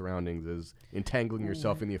immediate surroundings is entangling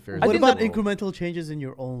yourself in the affairs. What of the about world. incremental changes in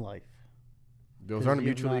your own life? Those 'Cause aren't you're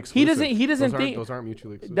mutually not- exclusive. He doesn't think those aren't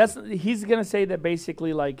mutually exclusive. he's gonna say that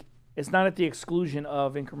basically like it's not at the exclusion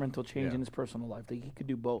of incremental change Yeah. in his personal life. That he could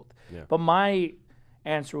do both. Yeah. But my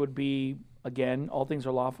answer would be again, all things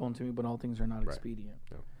are lawful unto me, but all things are not expedient.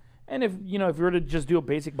 Yeah. And if you were to just do a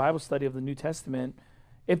basic Bible study of the New Testament,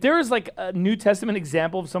 if there is like a New Testament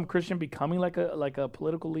example of some Christian becoming like a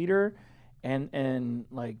political leader and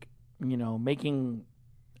like making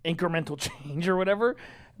incremental change or whatever,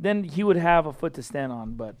 then he would have a foot to stand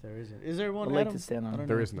on. But There isn't. Is there one? A leg Adam? to stand on. I don't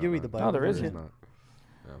There know. is not. You read the No, Bible. there don't isn't. you? Not.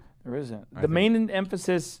 No. there isn't. I The think- main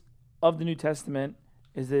emphasis of the New Testament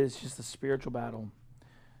is that it's just a spiritual battle.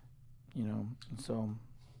 And so,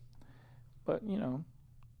 but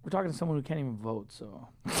we're talking to someone who can't even vote, so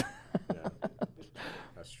Yeah.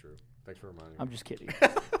 That's true. Thanks for reminding me. I'm just kidding.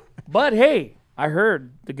 But hey, I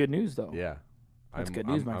heard the good news though. Yeah. That's good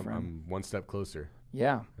news, my friend. I'm one step closer.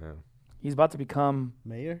 Yeah. Yeah. He's about to become.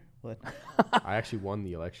 Mayor? What? I actually won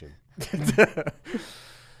the election.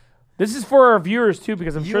 This is for our viewers too,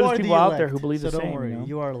 because I'm You sure are there's the people out there elect, who believe so the don't same. worry.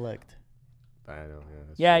 You are elect. I know. Yeah.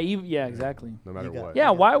 That's Yeah, true. yeah, exactly. No matter You got what. it. Yeah,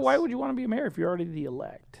 got why this. would you want to be a mayor if you're already the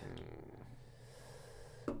elect?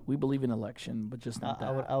 We believe in election, but just not that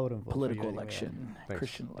I wouldn't vote for political you anyway. election, Thanks,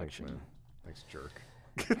 Christian thanks, election. man. Thanks, jerk.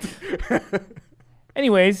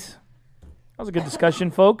 Anyways, that was a good discussion,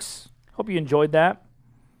 folks. Hope you enjoyed that.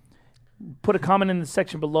 Put a comment in the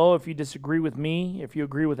section below if you disagree with me, if you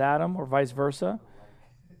agree with Adam, or vice versa.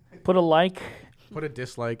 Put a like. Put a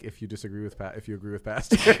dislike if you disagree with if you agree with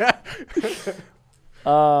past.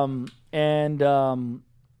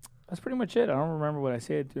 That's pretty much it. I don't remember what I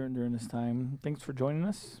said during this time. Thanks for joining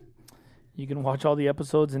us. You can watch all the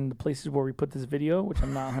episodes in the places where we put this video, which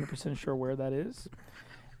I'm not 100% sure where that is.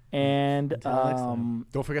 And Until next time.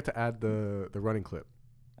 Don't forget to add the running clip.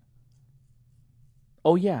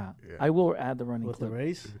 oh yeah, Yeah. I will add the running With the clip.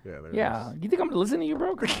 race? Yeah. There it Yeah, is. you think I'm gonna listen to you,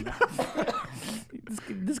 bro? Come on.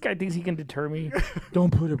 this guy thinks he can deter me.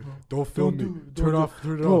 Don't put it, bro. Don't film me. Turn it Bro,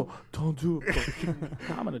 off. don't do it. Bro.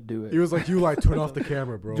 I'm gonna do it. He was like, "Eli, turn off the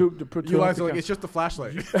camera, bro." Turn off Eli's the like, cam- "It's just a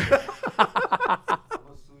flashlight."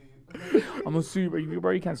 I'm gonna sue you,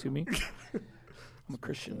 bro. You can't sue me. I'm a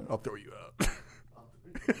Christian. I'll throw you out.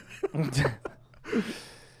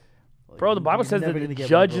 Bro, the Bible You're says that never the gonna get my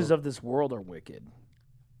judges vote. of this world are wicked.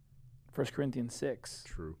 1 Corinthians 6.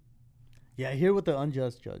 True. Yeah, hear what the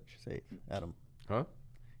unjust judge say, Adam. Huh?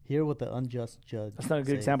 Hear what the unjust judge That's not a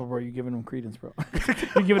good say. example, bro. You're giving him credence, bro.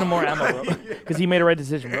 You're giving him more ammo, bro. Because he made a right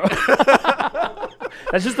decision, bro.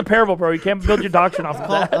 That's just a parable, bro. You can't build your doctrine off of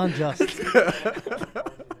Call it that. unjust.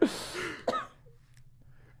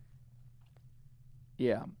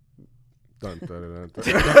 Yeah. Dun, dun, dun,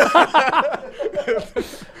 dun.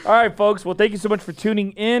 All right, folks. Well, thank you so much for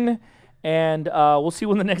tuning in. And we'll see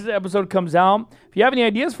when the next episode comes out. If you have any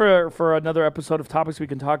ideas for another episode of topics we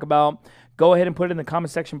can talk about, go ahead and put it in the comment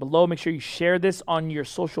section below. Make sure you share this on your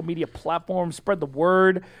social media platforms. Spread the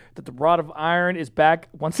word that the Rod of Iron is back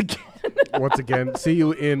once again. Once again, see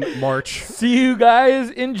you in March. See you guys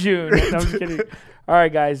in June. No, I'm just kidding. All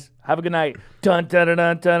right, guys. Have a good night. Dun dun dun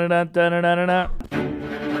dun dun dun dun dun dun.